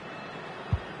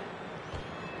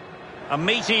 A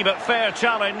meaty but fair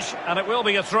challenge, and it will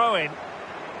be a throw-in.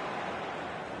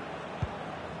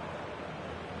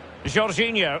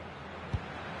 Jorginho.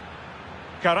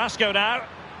 Carrasco now.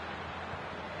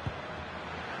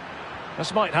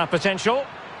 This might have potential.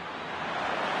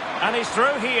 And he's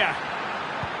through here.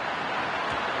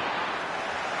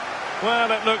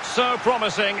 Well, it looked so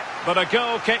promising, but a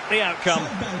goal kicked the outcome.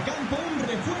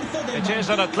 It is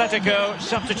an Atletico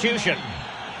substitution.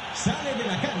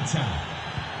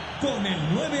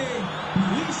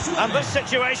 And this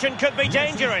situation could be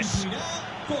dangerous.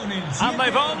 And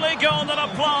they've only gone and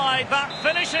applied that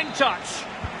finishing touch.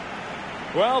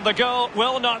 Well, the goal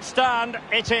will not stand.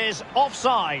 It is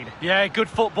offside. Yeah, good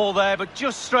football there, but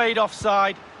just straight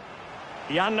offside.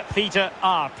 Jan Peter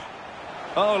Arp.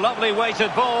 Oh, lovely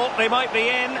weighted ball. They might be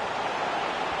in.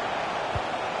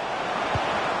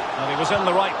 And he was in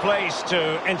the right place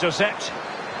to intercept.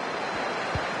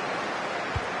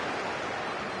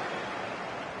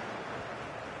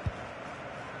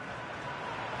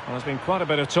 Well, there's been quite a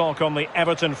bit of talk on the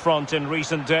Everton front in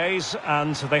recent days,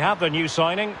 and they have the new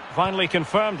signing, finally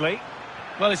confirmed, Lee.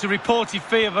 Well, it's a reported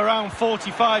fee of around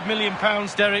 £45 million,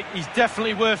 Derek. He's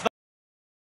definitely worth that.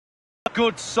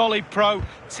 Good, solid pro,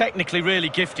 technically really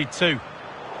gifted too.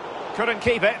 Couldn't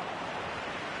keep it.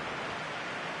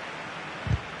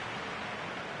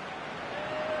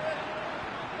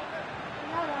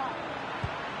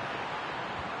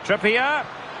 Trippier.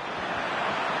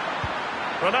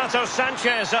 Renato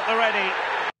Sanchez at the ready.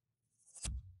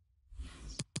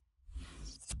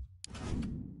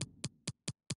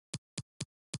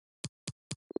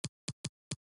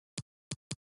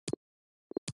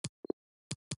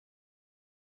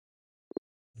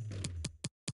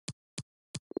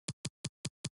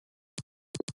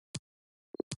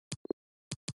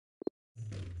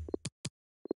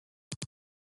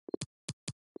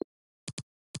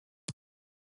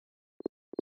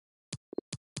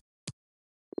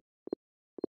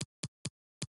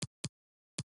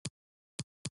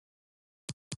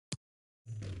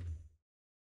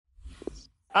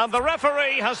 And the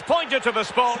referee has pointed to the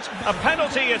spot. A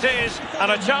penalty it is,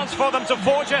 and a chance for them to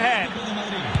forge ahead.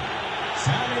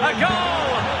 A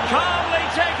goal! Calmly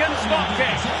taken spot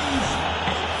kick.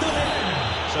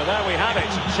 So there we have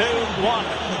it, 2-1.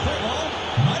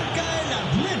 Marca el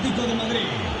Atlético de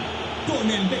Madrid. Con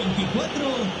el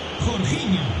 24,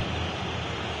 Jorginho.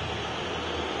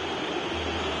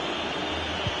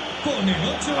 Con el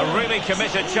 8. A really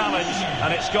committed challenge,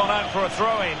 and it's gone out for a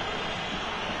throw-in.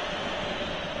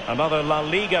 Another La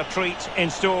Liga treat in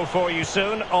store for you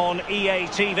soon on EA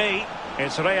TV.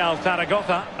 It's Real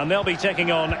Zaragoza, and they'll be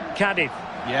taking on Cadiz.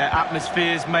 Yeah,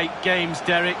 atmospheres make games,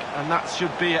 Derek, and that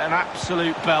should be an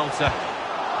absolute belter.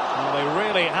 Well, they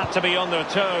really had to be on their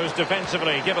toes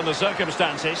defensively, given the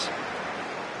circumstances.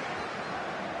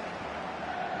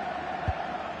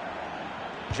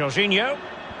 Jorginho.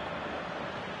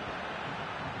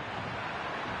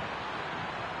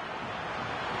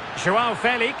 João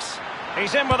Felix.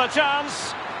 He's in with a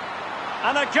chance.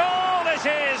 And a goal it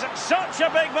is! Such a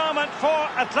big moment for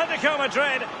Atletico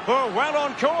Madrid, who are well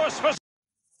on course for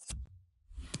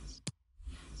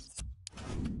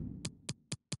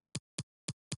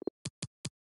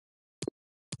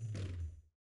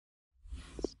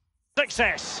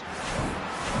success.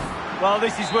 Well,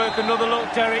 this is worth another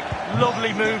look, Derek.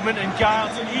 Lovely movement, and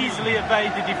Giles easily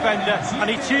evade the defender, and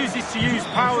he chooses to use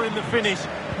power in the finish.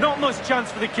 Not much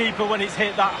chance for the keeper when it's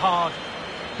hit that hard.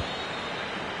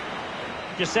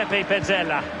 Giuseppe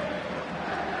Pezzella.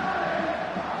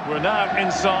 We're now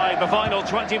inside the final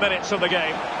 20 minutes of the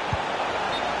game.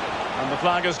 And the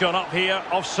flag has gone up here,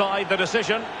 offside the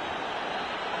decision.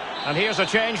 And here's a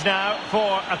change now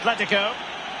for Atletico.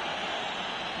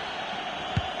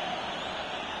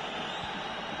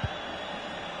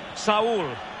 Saul.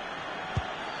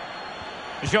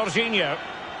 Jorginho.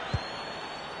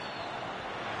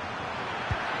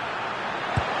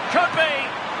 Could be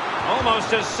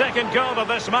almost his second goal of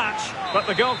this match, but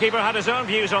the goalkeeper had his own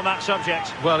views on that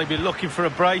subject. Well, he'd be looking for a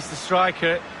brace, the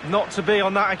striker, not to be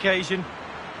on that occasion.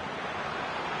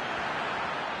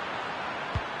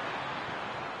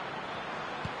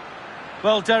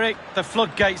 Well, Derek, the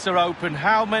floodgates are open.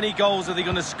 How many goals are they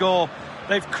going to score?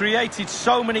 They've created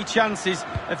so many chances.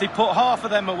 If they put half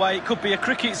of them away, it could be a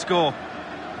cricket score.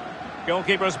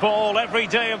 Goalkeeper's ball every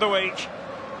day of the week.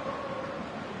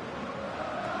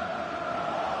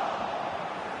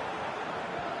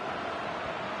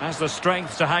 Has the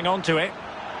strength to hang on to it.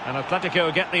 And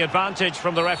Atletico get the advantage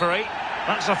from the referee.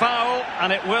 That's a foul,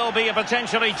 and it will be a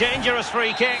potentially dangerous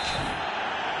free kick.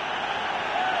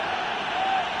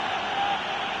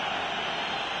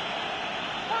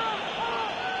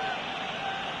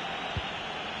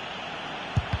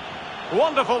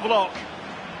 Wonderful block.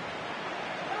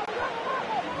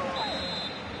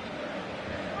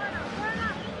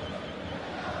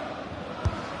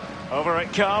 Over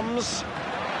it comes.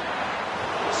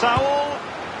 Saul.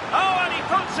 Oh, and he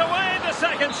puts away the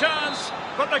second chance.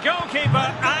 But the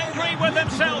goalkeeper angry with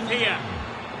himself here.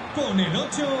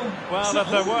 Well, if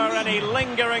there were any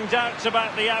lingering doubts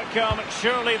about the outcome,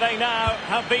 surely they now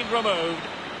have been removed.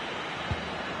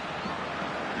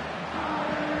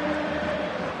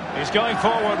 He's going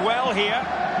forward well here.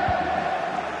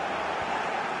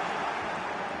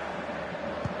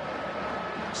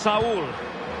 Saul.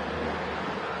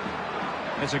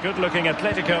 It's a good-looking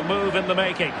Atletico move in the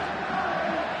making.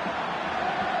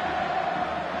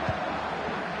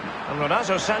 And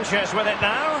Ronaldo Sanchez with it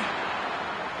now.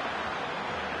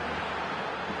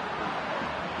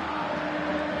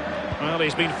 Well,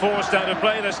 he's been forced out of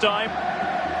play this time.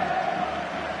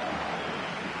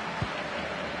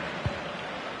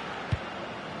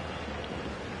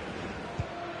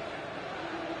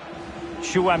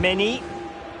 Chouameni.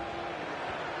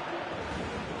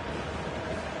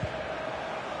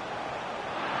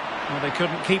 Well, they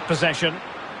couldn't keep possession.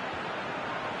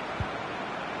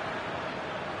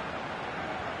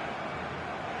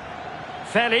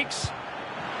 Felix.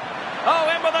 Oh,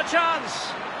 in with a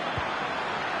chance.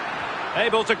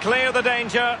 Able to clear the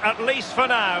danger, at least for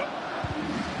now.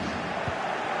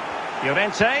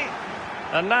 Llorente.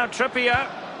 And now Trippier.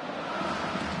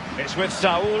 It's with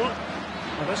Saul.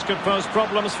 Well, this could pose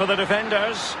problems for the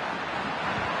defenders.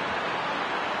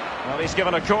 Well, he's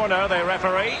given a corner, the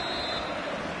referee.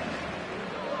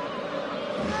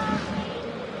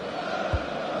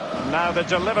 And now the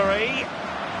delivery.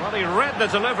 Well, he read the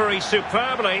delivery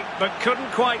superbly, but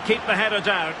couldn't quite keep the header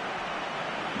down.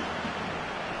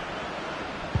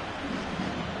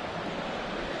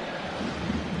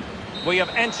 We have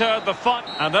entered the fun,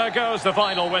 and there goes the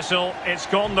final whistle. It's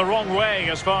gone the wrong way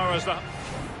as far as the...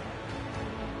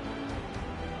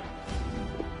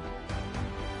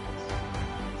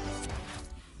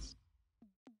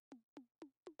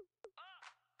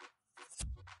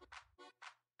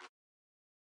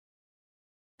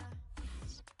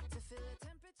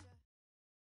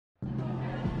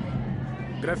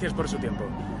 Gracias por su tiempo.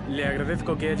 Le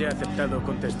agradezco que haya aceptado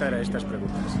contestar a estas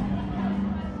preguntas.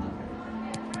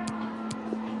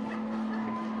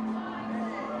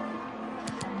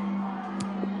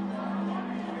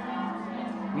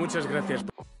 Muchas gracias.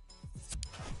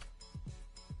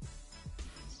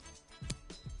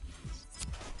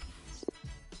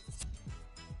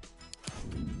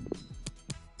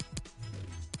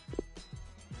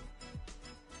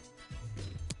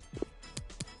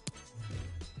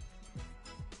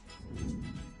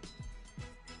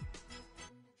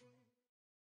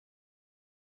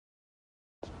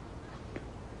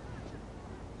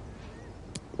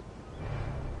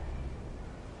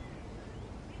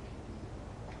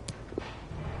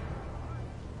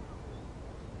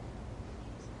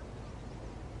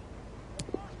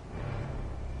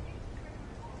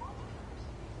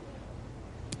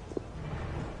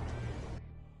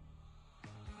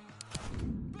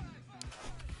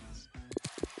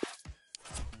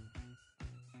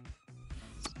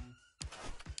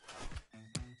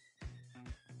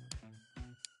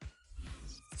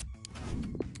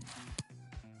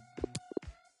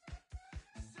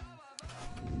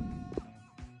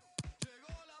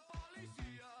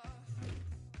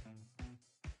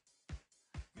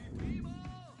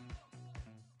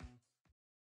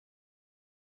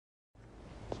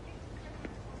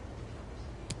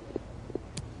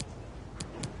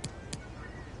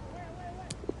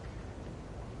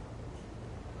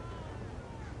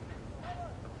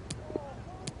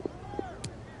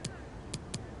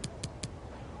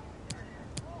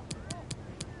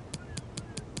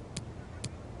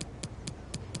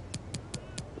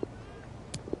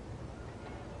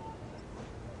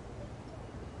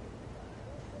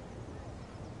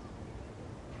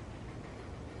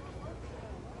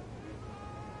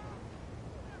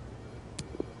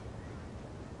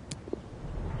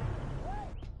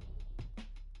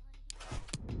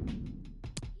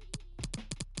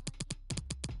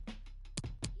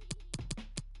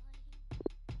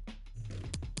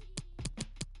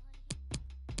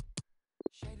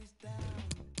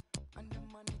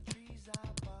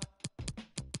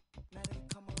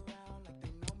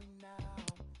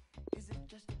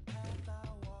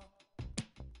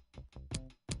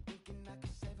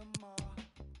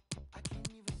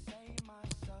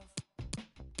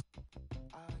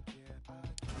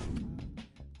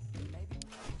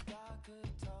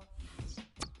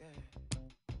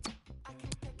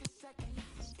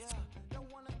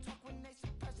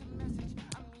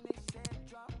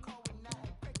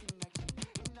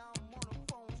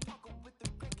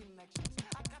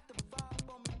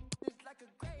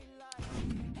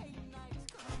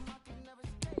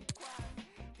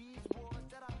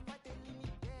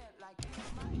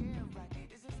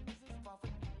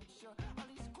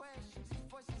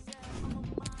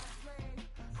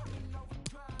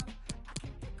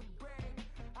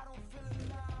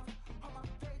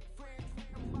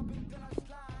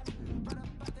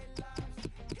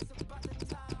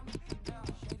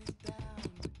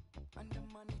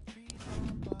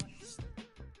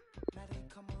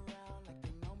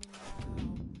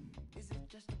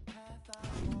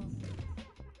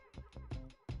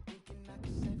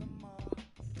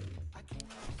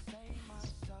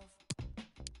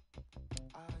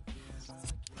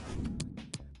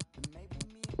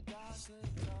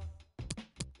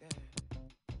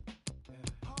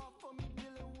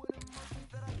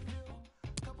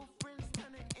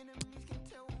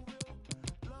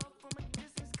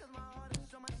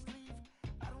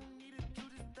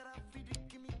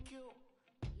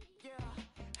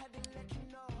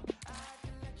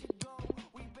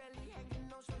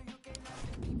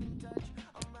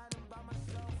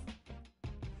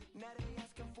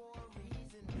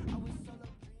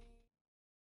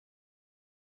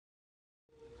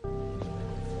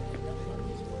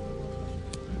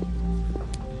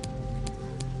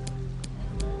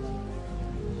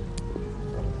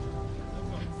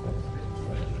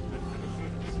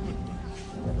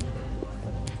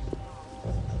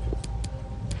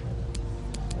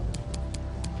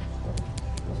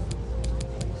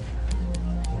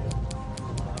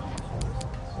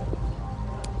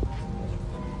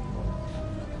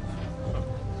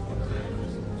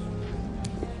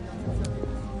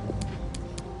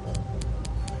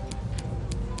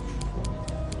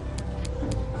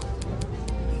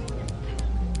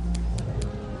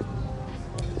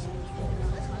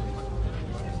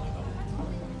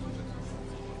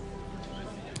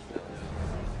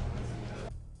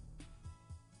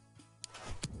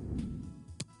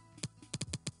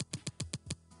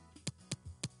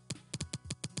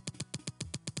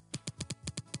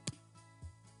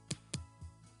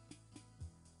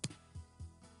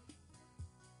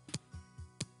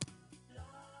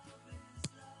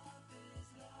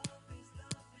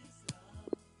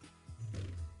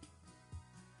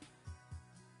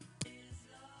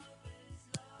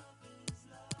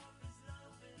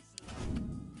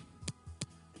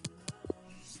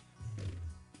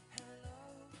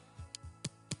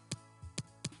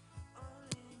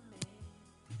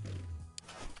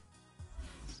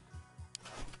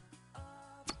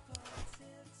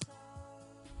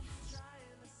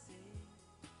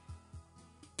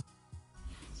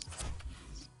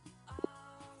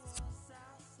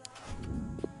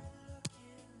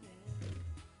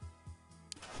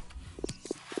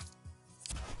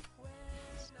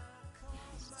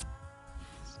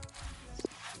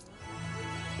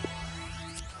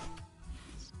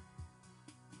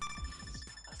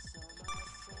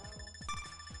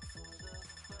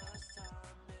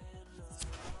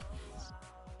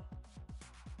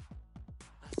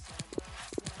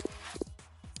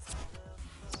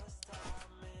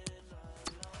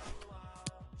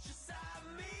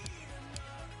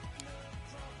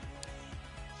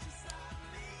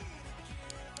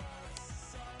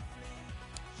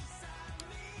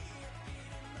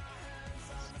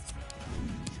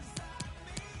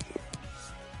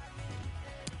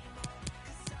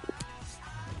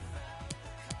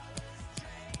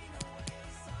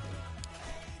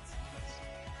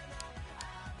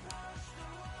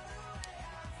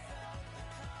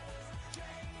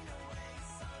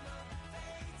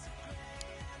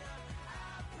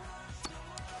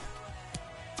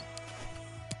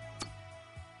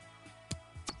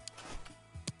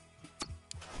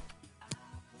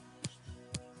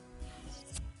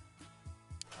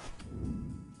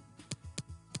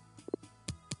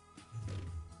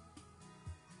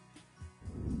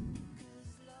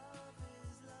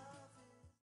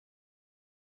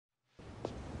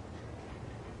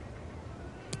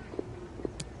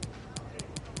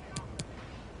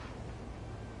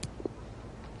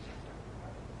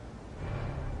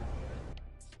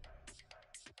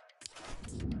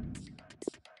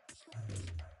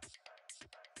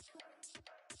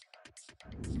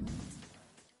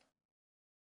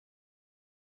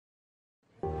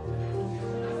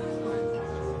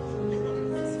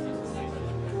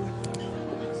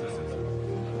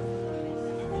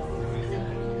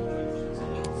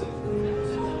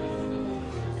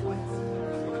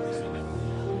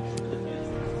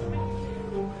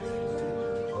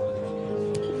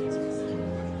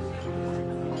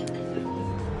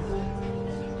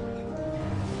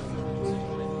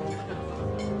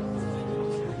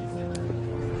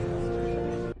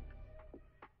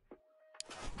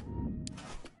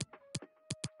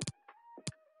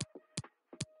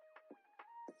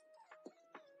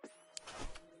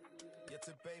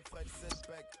 bagfra et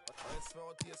setback. Og jeg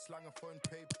sværger, de er slanger for en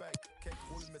payback. Kan ikke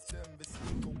rulle med dem, hvis vi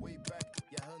går way back.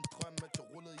 Jeg havde en drøm, at jeg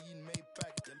rullede i en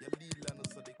Maybach. Jeg lige landet,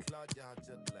 så det er klart, jeg har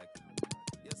jetlag.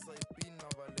 Jeg sad i bilen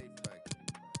og var laid back.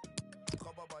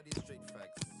 Dropper bare de straight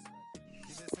facts.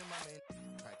 De vil se mig med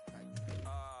en pack.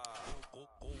 Ro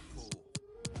på.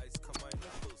 Ice kommer ind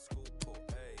med fed sko på.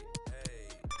 Ay.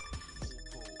 Ro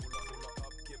på. Ruller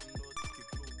op, giv dem noget, de kan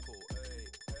glo på. Ay.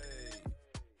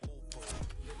 Ro på.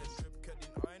 Lille trip kan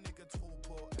din øjne ikke tro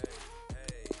på.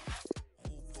 Ay.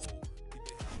 Ro på. De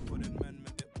vil hænge på den mand,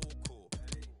 men det er ok.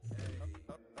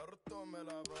 Er du dum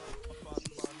eller hvad? Og bare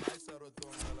nice, er du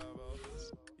dum eller hvad?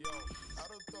 Yo, er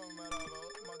du dum eller hvad?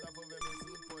 Må derfor ved min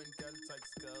side på en gal, tak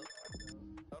skade.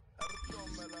 Er du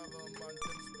dum eller hvad, man?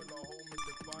 Den spiller hård, men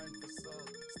det er bare en facade.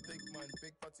 Stik mig en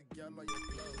big party gal, og jeg er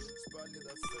glad. Spørg lige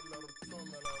dig selv, er du dum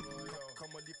eller hvad? Yo,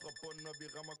 kommer lige fra bunden, og vi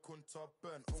rammer kun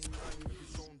toppen. Ung dreng med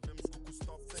vision, hvem skulle kunne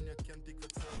stoppe den? Jeg kendte i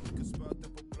kvarteret, du kan spørge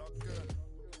dem på blokken.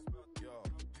 Yo,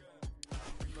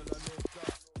 vi melder lækker.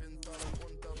 Vinter der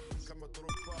rundt, der du kan mig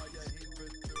druppe. Jeg er helt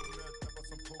bedøvende, der var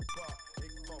som pupper.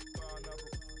 Ikke for børn,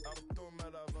 er du dum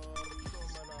eller hvad? Er du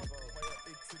dum eller hvad? Og jeg er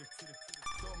ikke til det.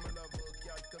 Dum eller hvad?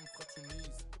 Gjald dem fra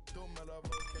Tunis. Dum eller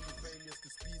hvad? Kannibal, jeg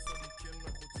skal spise, og de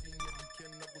kender rutine. De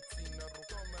kender rutine. Er du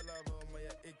dum eller hvad? Men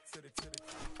jeg er ikke til det.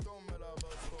 Dum eller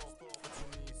hvad? Står fra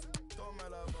Tunis. Dum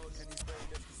eller hvad? Kannibal,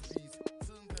 jeg skal spise.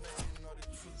 Tiden den er inde, og det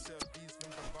er tid til at vise,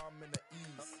 hvem der var, men er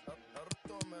is. Er du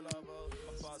dum eller hvad?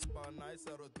 Og bare nice,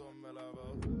 er du dum eller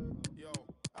hvad? Yo,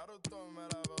 er du dum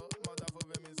eller hvad? Må derfor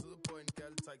ved min side på en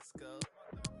gal, tak skade.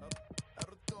 Er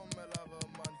du dum eller hvad,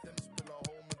 man? Dem spiller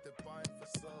hård, men det er bare en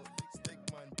facade. Stik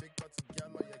mig en big party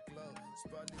gal, og jeg er glad.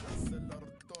 Spørg lige dig selv, er du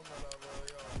dum eller hvad?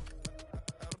 Yo,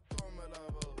 er du dum eller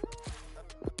hvad?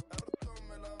 Er du dum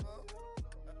eller hvad?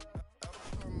 Er du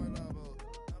dum eller hvad?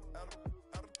 Er du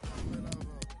dum eller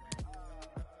hvad?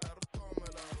 Er du dum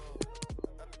eller hvad?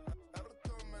 Er du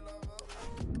dum eller hvad?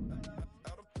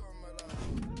 Er du dum eller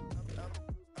hvad?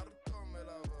 Er du dum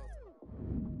eller hvad?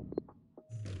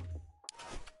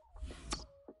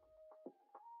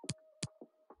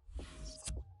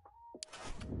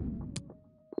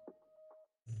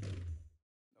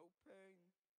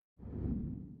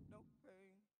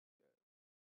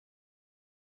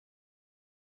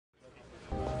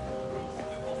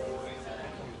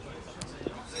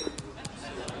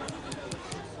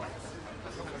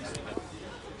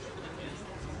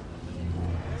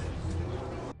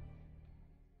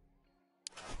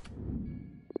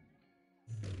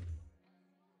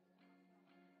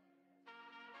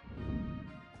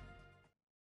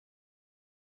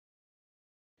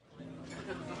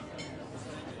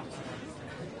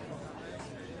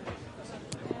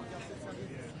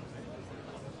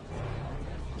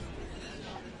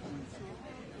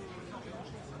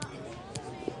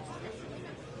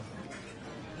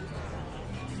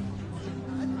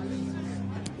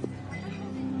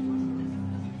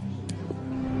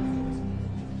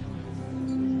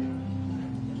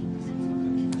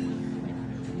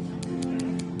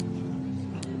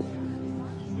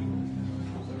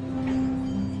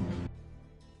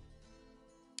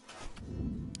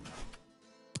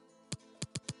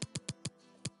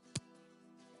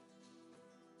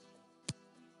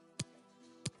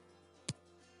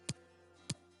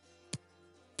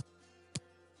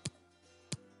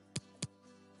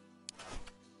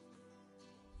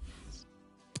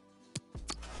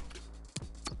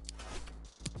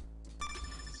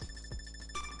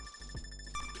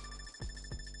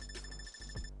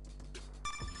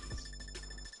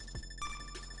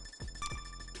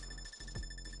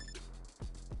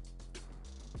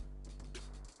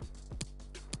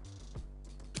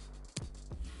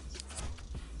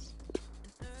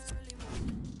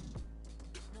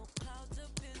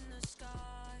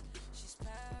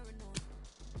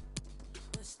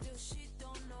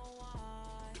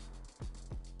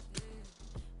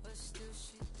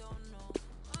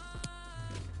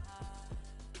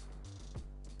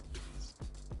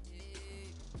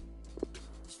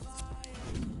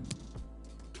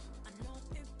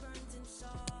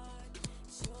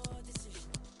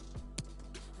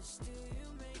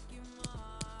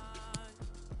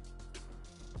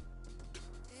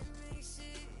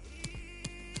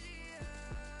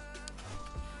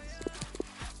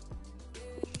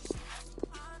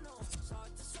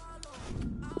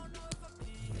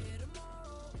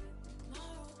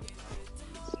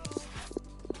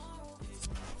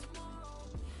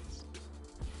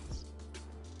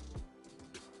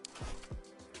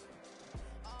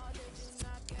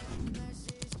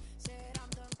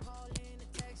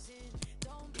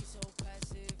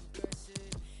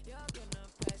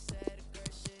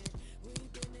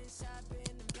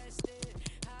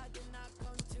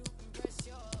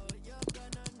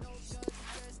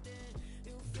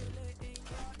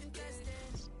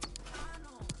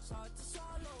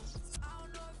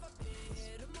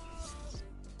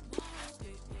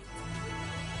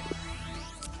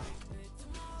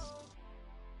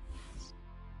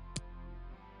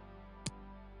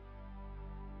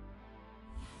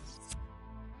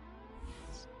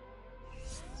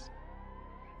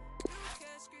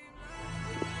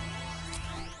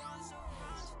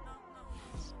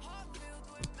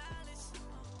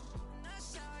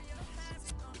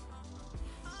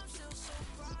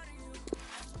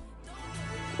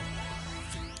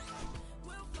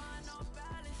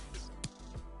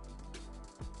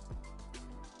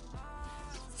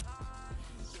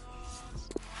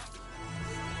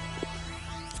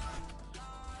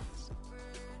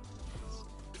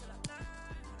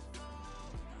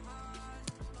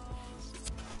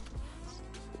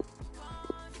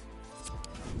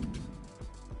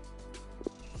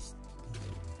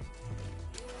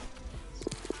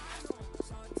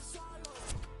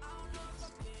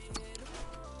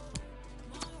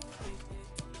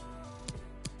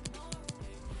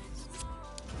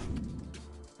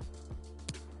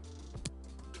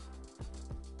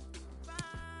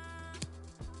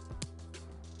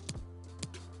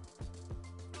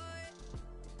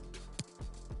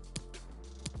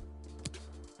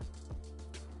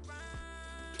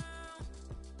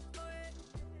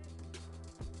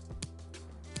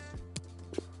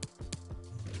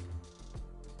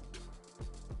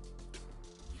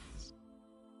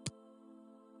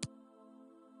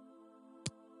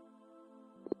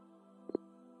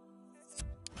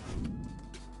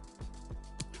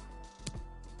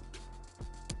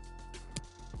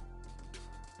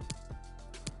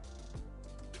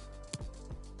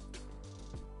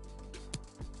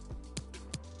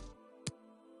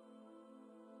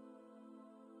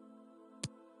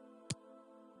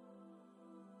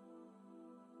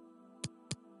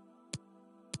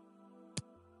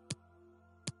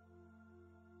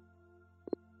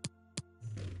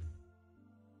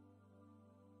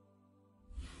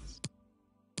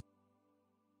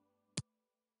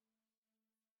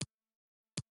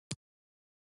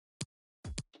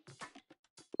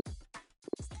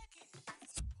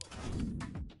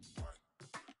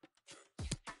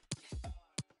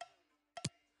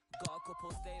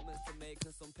 Couple statements to make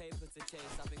and some paper to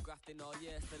chase. I've been grafting all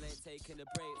year, still ain't taking a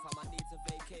break. Fam, I need to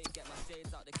vacate, get my shades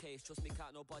out the case. Trust me,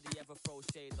 can't nobody ever throw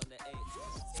shade on the H.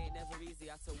 Ain't never easy,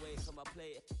 had to wait for my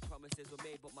plate. Promises were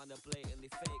made, but man, are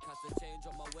blatantly fake. Had to change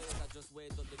up my ways, I just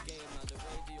weighed up the game. Now the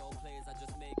radio plays, I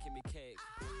just making me cake.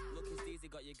 Looking steezy,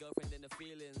 got your girlfriend in the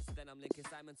feelings. Then I'm linking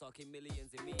Simon, talking millions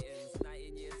in meetings.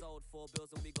 19 years old, 4 bills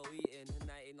and we go eating.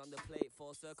 19 on the plate,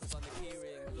 4 circles on the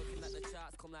keyring. Looking at the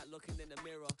charts, come like looking in the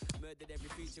mirror. Murdered every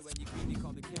feature when you greedy,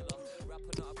 call me killer.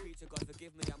 Rapper, not a preacher, God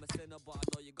forgive me, I'm a sinner. But I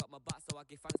know you got my back, so I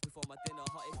give thanks before my dinner.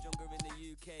 Hottest younger in the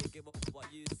UK, give up what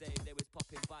you say. They was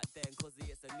popping back then, cause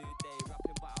it's a new day.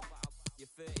 Rapping battle, you're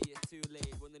 30, it's too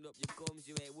late. Running up your gums,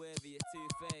 you ain't worthy, it's too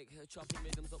fake. Chopping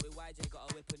rhythms up with YJ,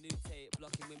 gotta whip a new tape.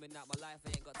 Blocking women out my life,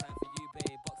 I ain't got time for you,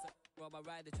 babe. Boxer on my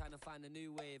rider, trying to find a new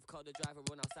wave. Call the driver,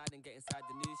 run outside and get inside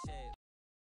the new shape.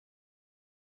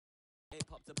 Ain't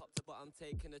pop to, but I'm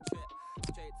taking a trip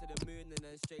straight to the moon and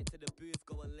then straight to the booth.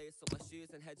 Go and lace up my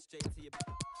shoes and head straight to your.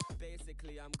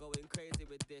 Basically, I'm going crazy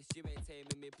with this. You ain't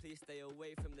taming me, please stay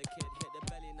away from the kid. Hit the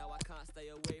belly, now I can't stay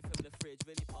away from the fridge.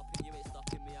 Really popping, you ain't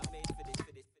stopping me. I'm made for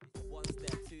this. 1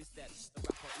 step, 2 steps. The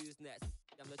rapper who's next.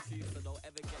 I'm the truth, so don't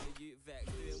ever get the youth vex.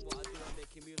 Doing what I do, I'm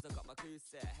making moves. I got my crew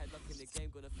set. Headlock in the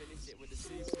game, gonna finish it with a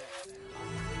suplex.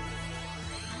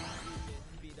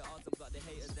 Beat the odds, I've got the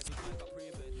haters. Every time got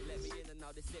proven. Let me in and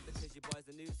now they sit because your boy's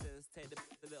a nuisance. Take the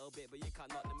a little bit, but you can't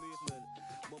knock the movement.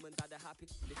 Mum and dad are happy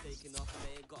they're taking off, and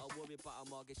they ain't gotta worry about a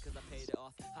mortgage cause I paid it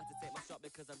off. Had to take my shot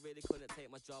because I really couldn't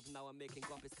take my job. Now I'm making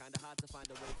guap, it's kinda hard to find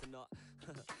a way to not.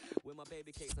 With my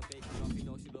baby cakes and bacon off, you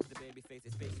know she loves the baby face.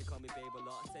 It's fake, she call me babe a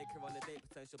lot. Take her on a date,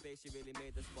 potential babe, she really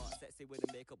made the spot. Sexy with the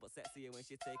makeup, but sexier when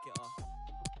she take it off.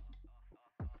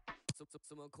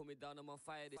 Someone call me down, I'm on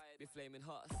fire, this be flaming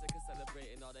hot. Sick of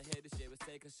celebrating, all I hear this year was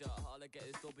take a shot. All I get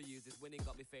is W's, this winning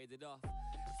got me faded off.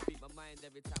 Speak my mind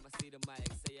every time I see the mic.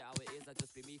 Say it how it is, I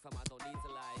just be me fam, I don't need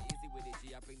to lie. Easy with it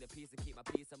G, I bring the peace and keep my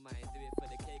peace of mind. Do it for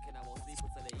the cake and I won't sleep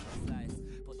until I eat a slice.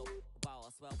 But don't bow, I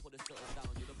swear I'll put the shutters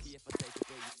down. You're lucky if I take it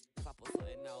away. If I put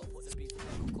something now, put the piece of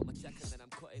neck, I'll cut my check and then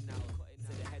I'm cutting now.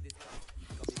 So the head is got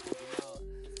me bugging out.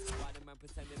 Why the man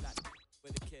pretending like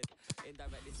with a kid?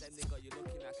 Indirectly sending, got you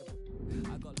looking like a.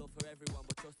 I got love for everyone,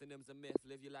 but trusting them's a myth.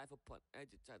 Live your life upon edge,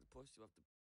 try to push you off the.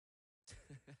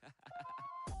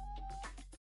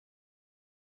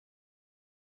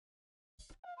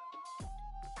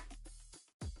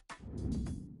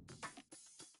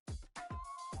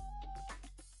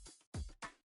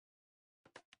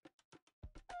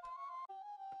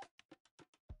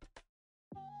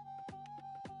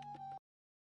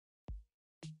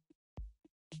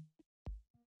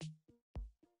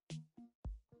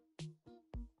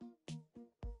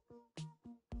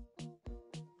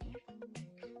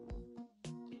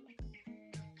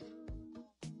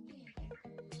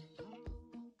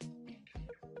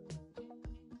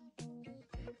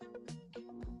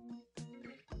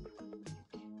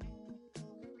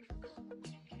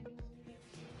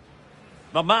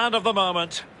 The man of the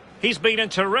moment. He's been in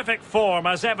terrific form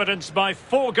as evidenced by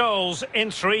 4 goals in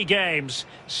 3 games.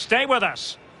 Stay with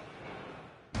us.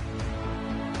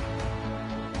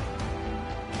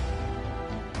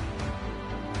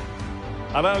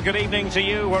 Hello, good evening to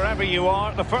you wherever you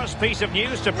are. The first piece of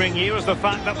news to bring you is the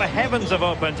fact that the heavens have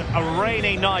opened. A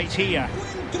rainy night here.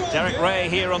 Derek Ray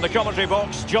here on the commentary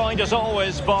box, joined as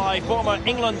always by former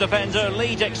England defender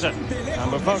Lee Dixon.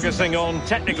 And we're focusing on,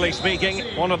 technically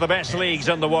speaking, one of the best leagues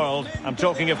in the world. I'm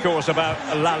talking, of course, about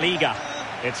Laliga.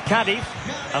 It's Cadiz,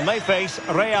 and they face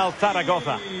Real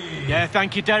Zaragoza. Yeah,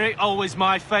 thank you, Derek. Always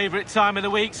my favourite time of the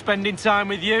week, spending time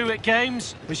with you at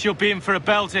games. We should be in for a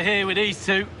belter here with these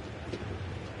two.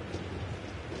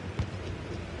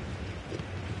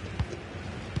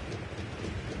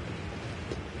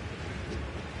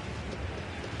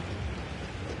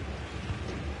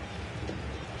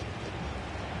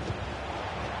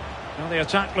 Well, the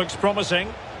attack looks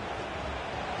promising.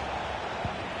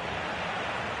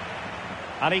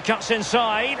 And he cuts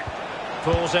inside,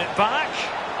 pulls it back,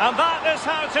 and that is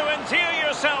how to endear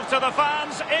yourself to the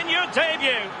fans in your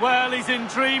debut. Well, he's in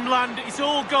dreamland. It's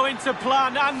all going to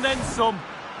plan and then some.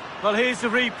 Well, here's the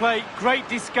replay. Great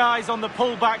disguise on the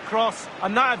pullback cross,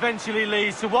 and that eventually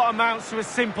leads to what amounts to a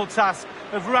simple task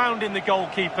of rounding the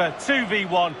goalkeeper.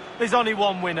 2v1. There's only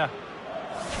one winner.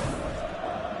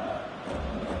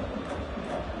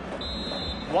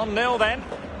 1-0 then.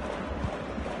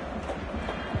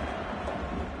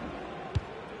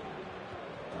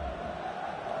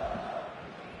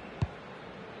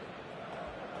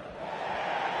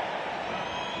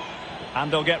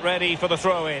 And they'll get ready for the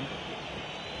throw-in.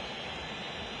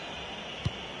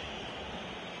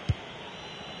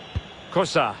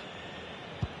 Kosa.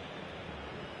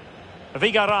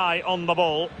 Vigaray on the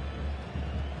ball.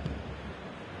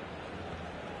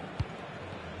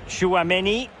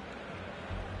 Chouameni.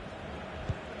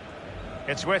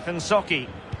 It's with Nsoki.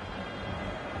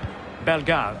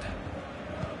 Bellegarde.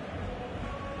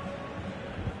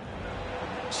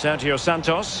 Sergio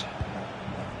Santos.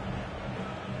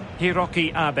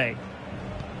 Hiroki Abe.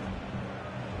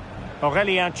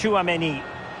 Aurélien Chouameni.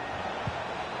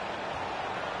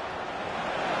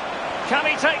 Can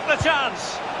he take the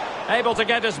chance? Able to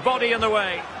get his body in the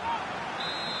way.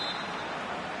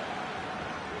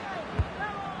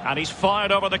 And he's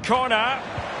fired over the corner.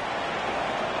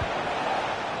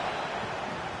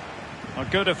 A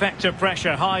good effective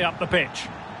pressure high up the pitch.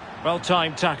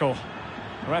 Well-timed tackle.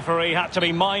 The referee had to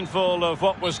be mindful of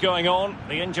what was going on,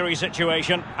 the injury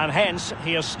situation, and hence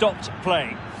he has stopped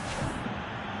play.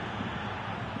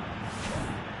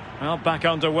 Well, back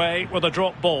underway with a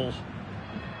drop ball.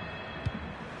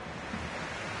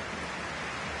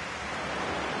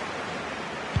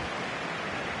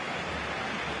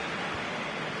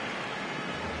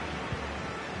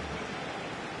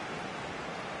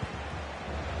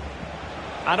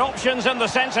 And options in the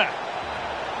centre.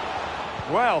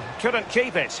 Well, couldn't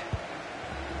keep it.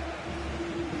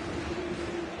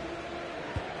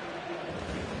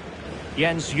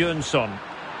 Jens Jönsson.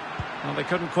 Well, they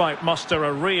couldn't quite muster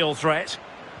a real threat.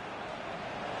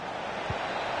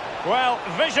 Well,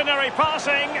 visionary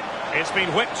passing. It's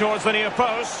been whipped towards the near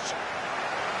post.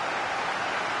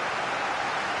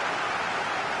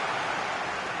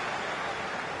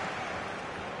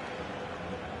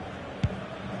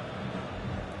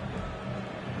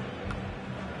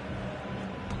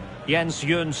 Jens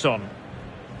Jönsson.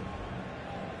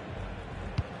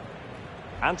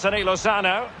 Anthony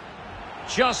Lozano.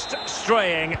 Just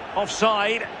straying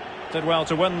offside. Did well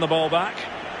to win the ball back.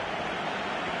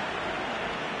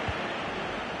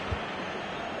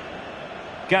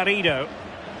 Garrido.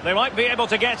 They might be able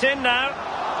to get in now.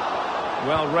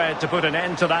 Well read to put an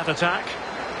end to that attack.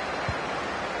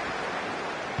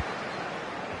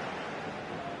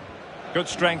 Good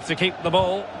strength to keep the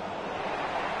ball.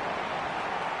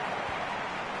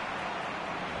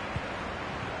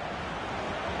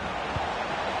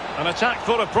 An attack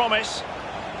full of promise.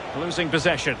 Losing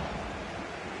possession.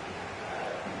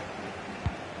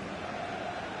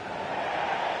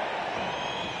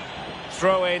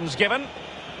 Throw-ins given.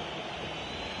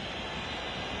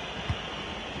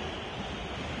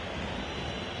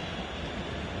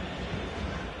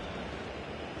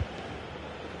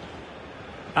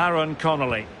 Aaron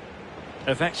Connolly.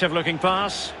 Effective looking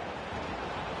pass.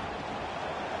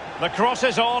 The cross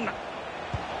is on.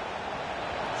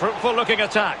 Fruitful looking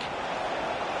attack.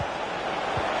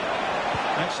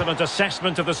 Excellent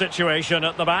assessment of the situation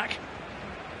at the back.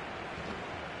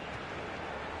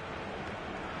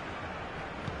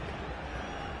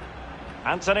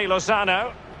 Anthony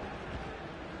Lozano.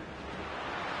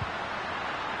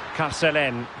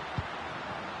 Carcelén.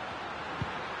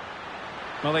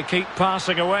 Well, they keep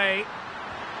passing away.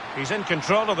 He's in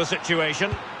control of the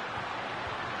situation.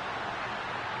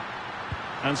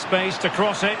 And space to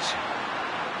cross it.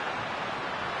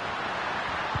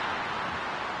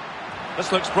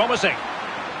 This looks promising.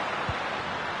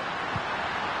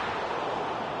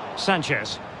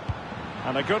 Sanchez.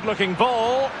 And a good-looking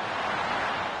ball.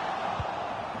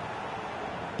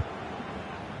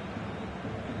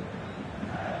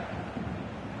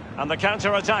 And the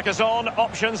counter-attack is on.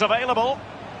 Options available.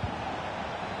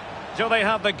 Do they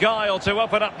have the guile to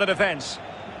open up the defence?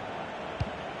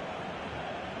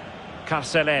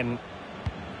 Carcelén.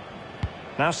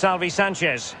 Now Salvi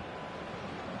Sanchez.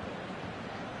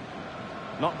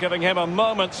 Not giving him a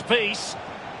moment's peace.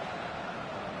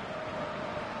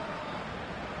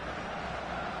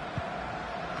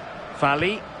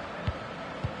 Fali.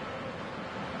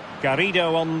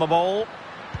 Garrido on the ball.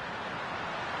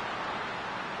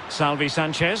 Salvi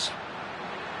Sanchez.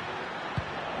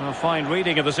 A fine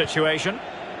reading of the situation.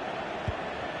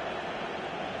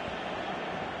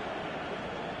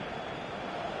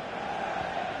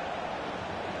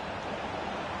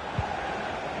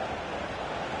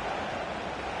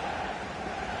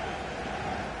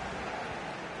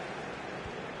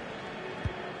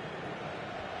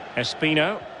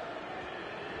 Espino.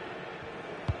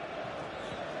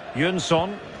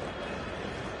 Jönsson.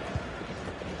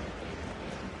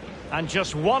 And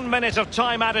just 1 minute of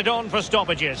time added on for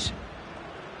stoppages.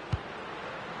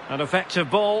 An effective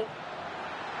ball.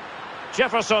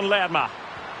 Jefferson Lerma.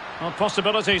 Well,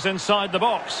 possibilities inside the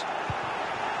box.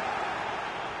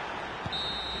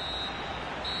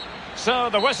 So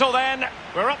the whistle then.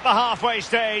 We're at the halfway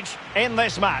stage in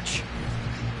this match.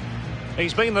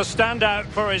 He's been the standout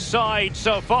for his side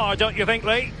so far, don't you think,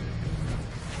 Lee?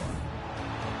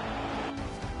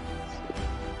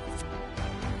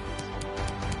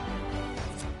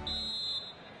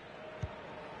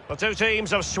 The two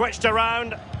teams have switched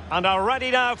around and are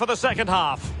ready now for the second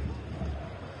half.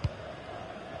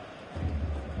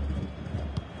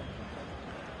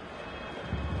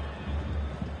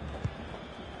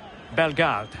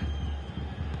 Bellegarde.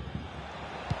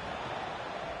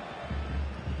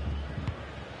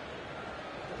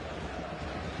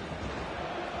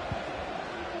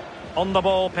 On the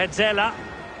ball, Pezzella.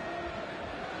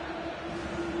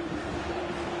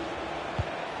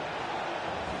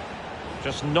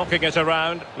 Just knocking it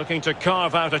around, looking to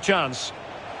carve out a chance.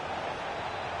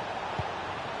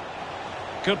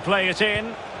 Could play it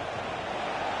in.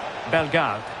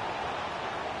 Bellegarde.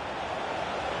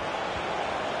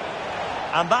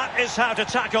 And that is how to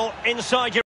tackle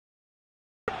inside your...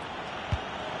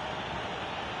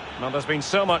 Well, there's been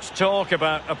so much talk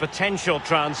about a potential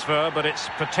transfer, but it's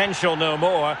potential no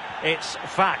more. It's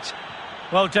fact.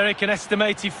 Well, Derek, an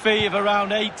estimated fee of around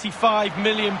 £85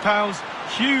 million.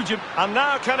 Huge. And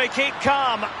now can he keep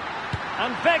calm?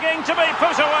 And begging to be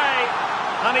put away.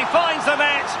 And he finds the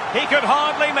net. He could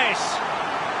hardly miss.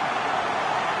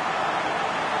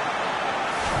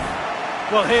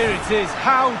 Well, here it is.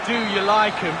 How do you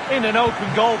like him? In an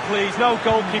open goal, please. No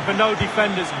goalkeeper, no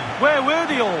defenders. Where were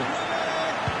they all?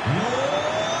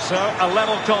 So, a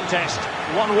level contest.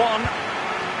 1-1.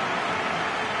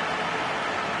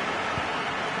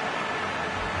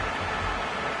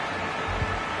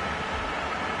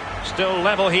 Still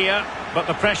level here, but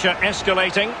the pressure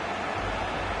escalating.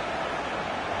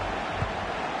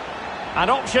 And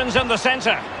options in the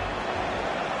centre.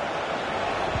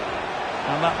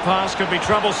 And that pass could be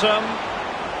troublesome.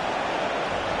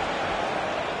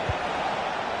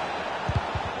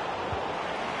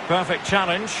 Perfect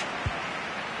challenge.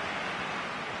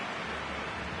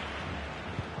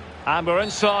 And we're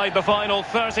inside the final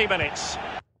 30 minutes.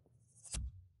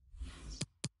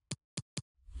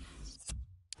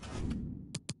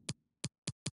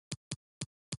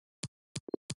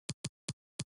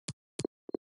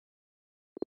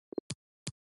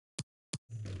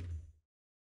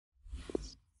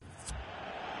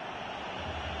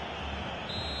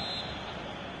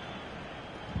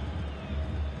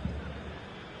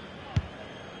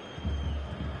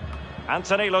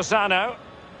 Anthony Lozano.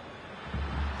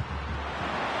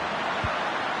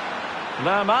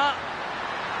 Lerma.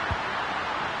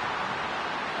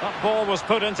 That ball was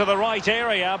put into the right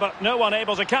area, but no one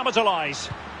able to capitalise.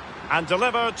 And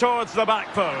delivered towards the back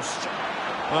post.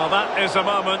 Well, that is a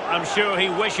moment I'm sure he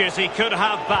wishes he could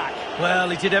have back. Well,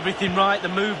 he did everything right, the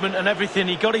movement and everything.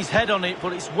 He got his head on it,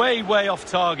 but it's way, way off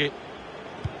target.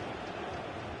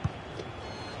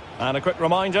 And a quick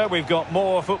reminder, we've got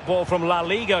more football from La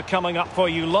Liga coming up for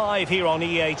you live here on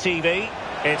EA TV.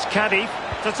 It's Cadiz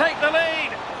to take the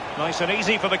lead. Nice and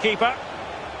easy for the keeper.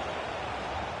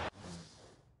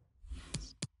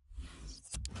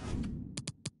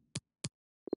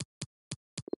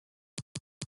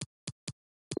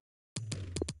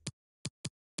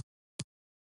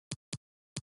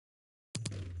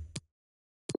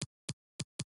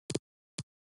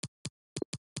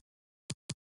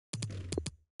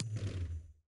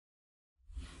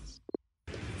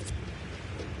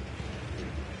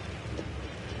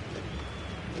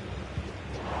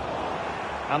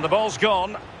 And the ball's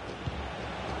gone.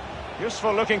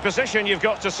 Useful looking position, you've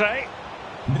got to say.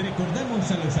 Recordamos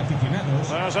a los aficionados.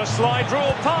 There's a slide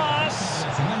rule pass.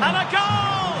 And a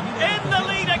goal! In the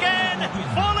lead again.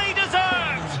 Fully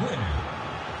deserved.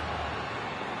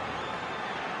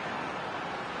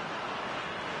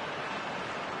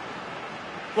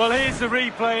 Well, here's the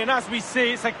replay, and as we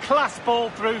see, it's a class ball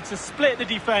through to split the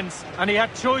defence. And he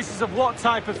had choices of what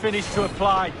type of finish to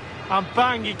apply. And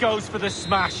bang, he goes for the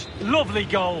smash. Lovely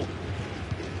goal.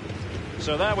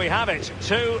 So there we have it,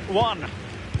 2-1.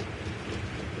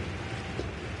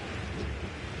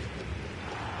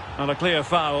 And a clear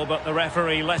foul, but the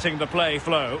referee letting the play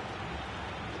flow.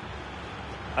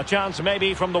 A chance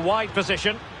maybe from the wide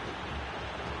position.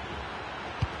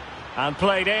 And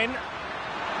played in.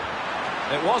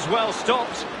 It was well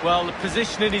stopped. Well, the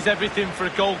positioning is everything for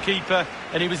a goalkeeper,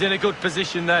 and he was in a good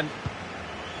position then.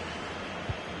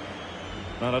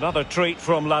 And another treat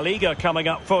from La Liga coming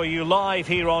up for you live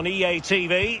here on EA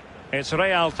TV. It's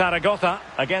Real Zaragoza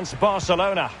against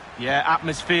Barcelona. Yeah,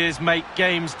 atmospheres make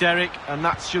games, Derek, and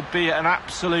that should be an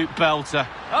absolute belter.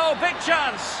 Oh, big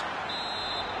chance!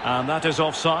 And that is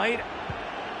offside.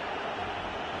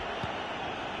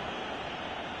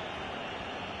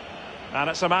 And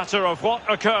it's a matter of what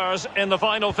occurs in the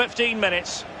final 15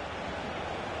 minutes.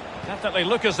 Definitely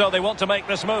look as though they want to make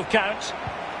this move count.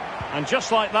 And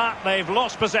just like that, they've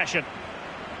lost possession.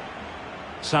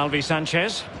 Salvi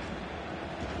Sanchez.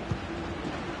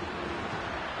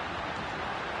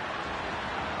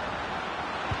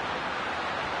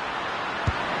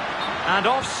 And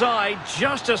offside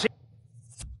just as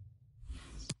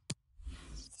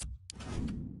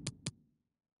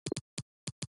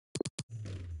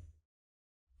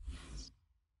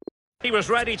he was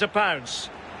ready to pounce.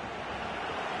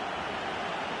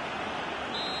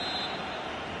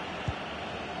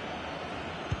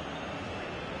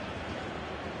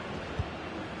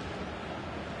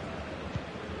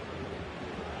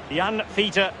 Jan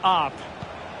Fiete Arp.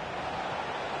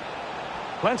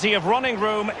 Plenty of running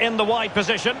room in the wide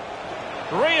position.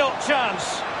 Real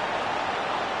chance.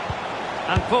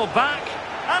 And pulled back.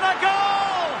 And a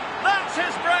goal! That's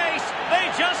his brace.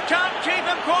 They just can't keep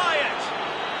him quiet.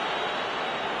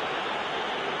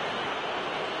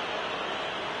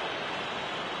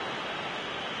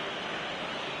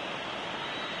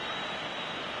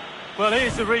 Well,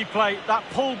 here's the replay. That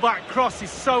pull-back cross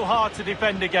is so hard to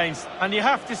defend against. And you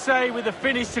have to say, with a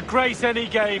finish to grace any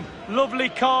game, lovely,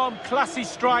 calm, classy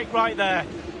strike right there.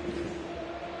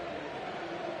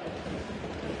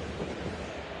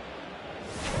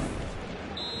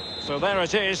 So there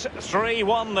it is,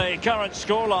 3-1 the current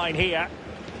scoreline here.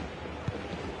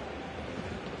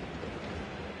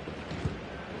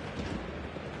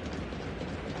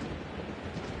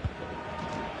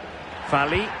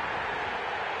 Fali.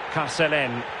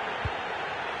 Carcelen.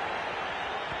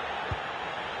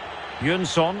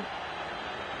 Jönsson.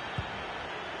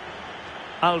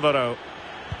 Alvaro.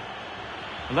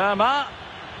 Lerma.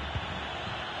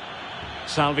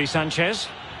 Salvi Sanchez.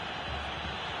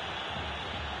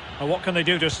 Well, what can they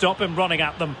do to stop him running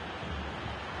at them?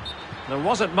 There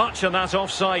wasn't much in that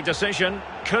offside decision.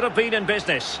 Could have been in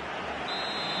business.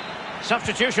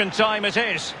 Substitution time it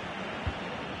is.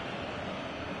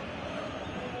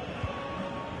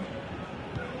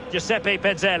 Giuseppe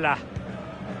Pezzella.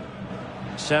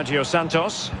 Sergio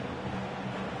Santos.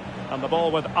 And the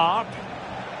ball with Arp.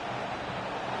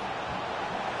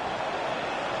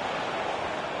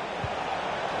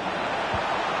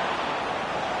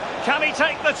 Can he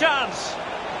take the chance?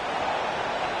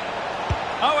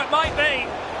 Oh, it might be.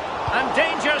 And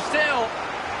danger still.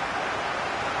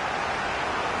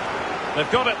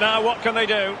 They've got it now. What can they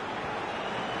do?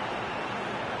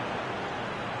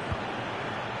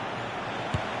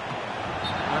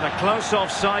 And a close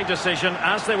offside decision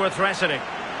as they were threatening.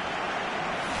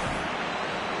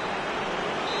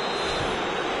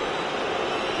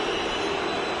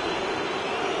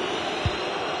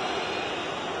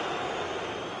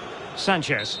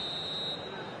 Sanchez.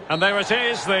 And there it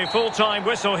is, the full-time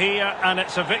whistle here, and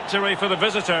it's a victory for the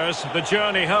visitors. The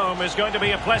journey home is going to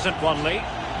be a pleasant one, Lee.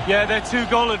 Yeah, their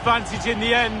 2-goal advantage in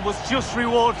the end was just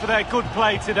reward for their good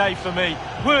play today for me.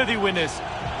 Worthy winners.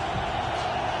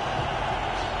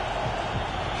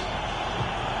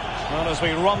 Well, as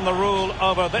we run the rule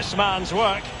over this man's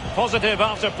work, positive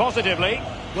after positively.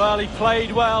 Well, he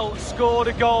played well, scored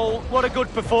a goal. What a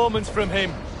good performance from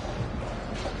him.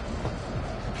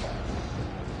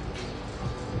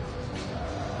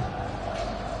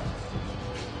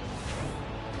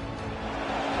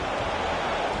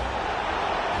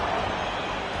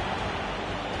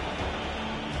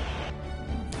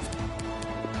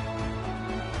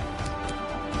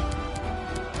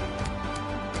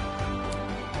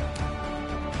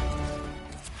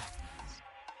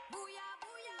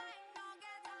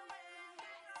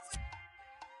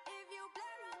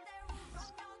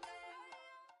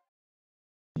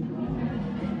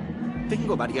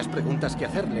 Tengo varias preguntas que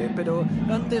hacerle, pero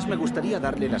antes me gustaría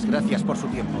darle las gracias por su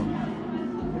tiempo.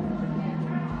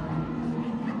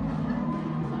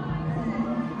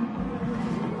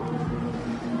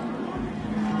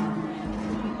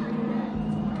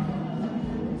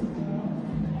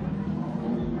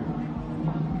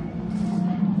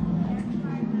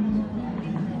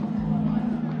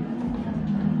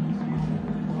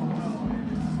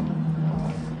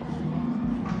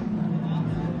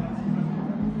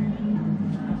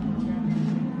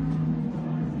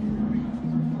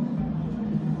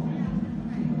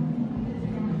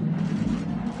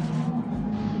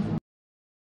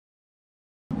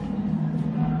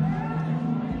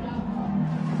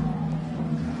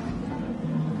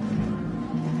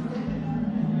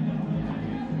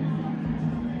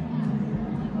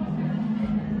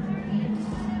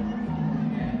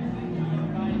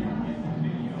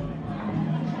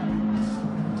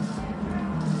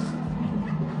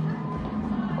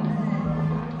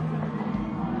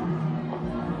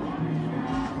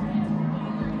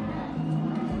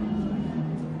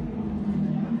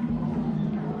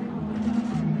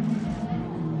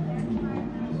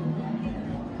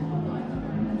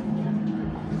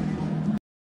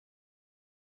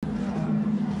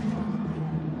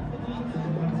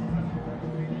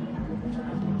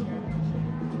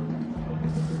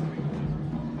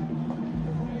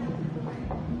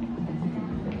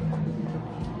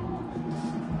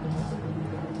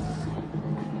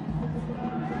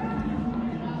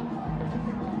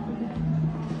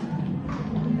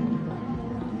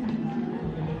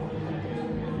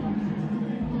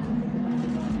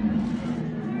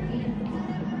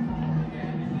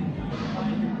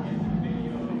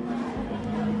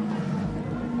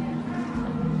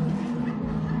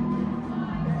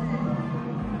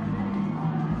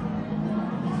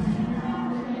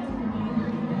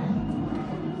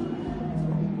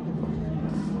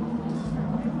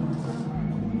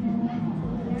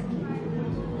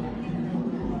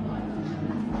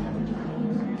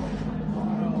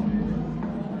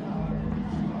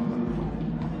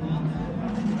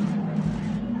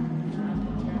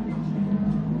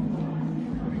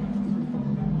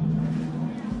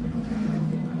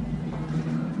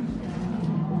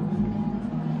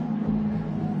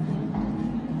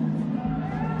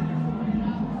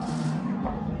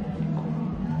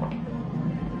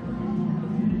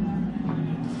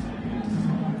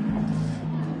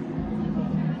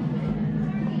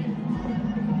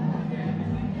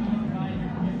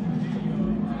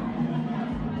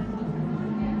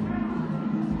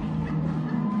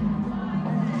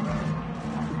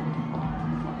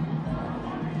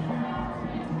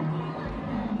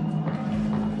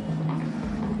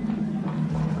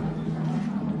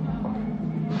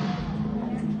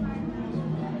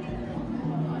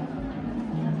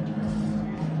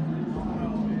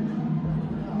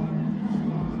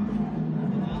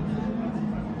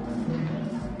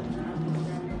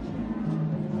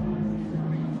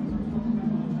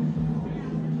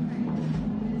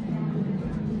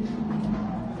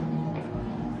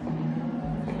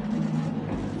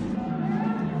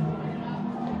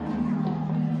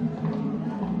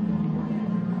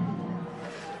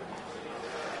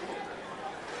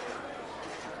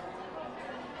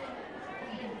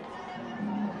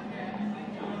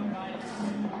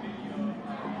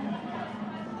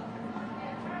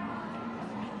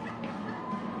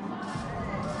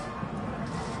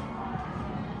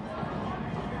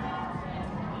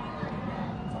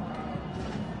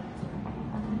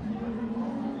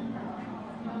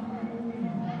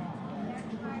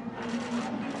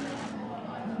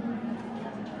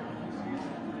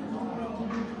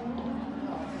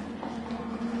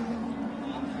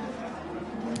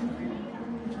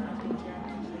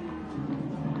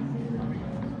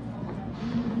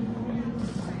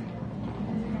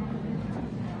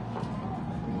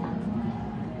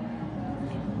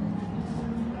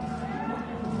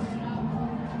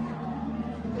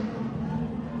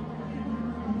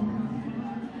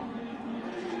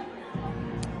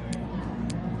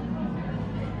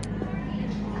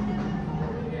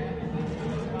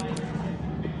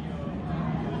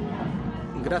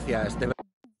 Gracias, de verdad.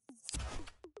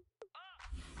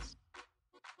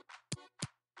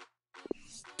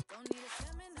 Don't need a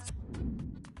seminar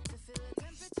to feel the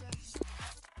temperature.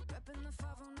 Repping the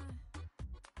 509.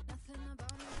 Nothing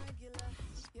about me regular.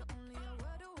 You're only a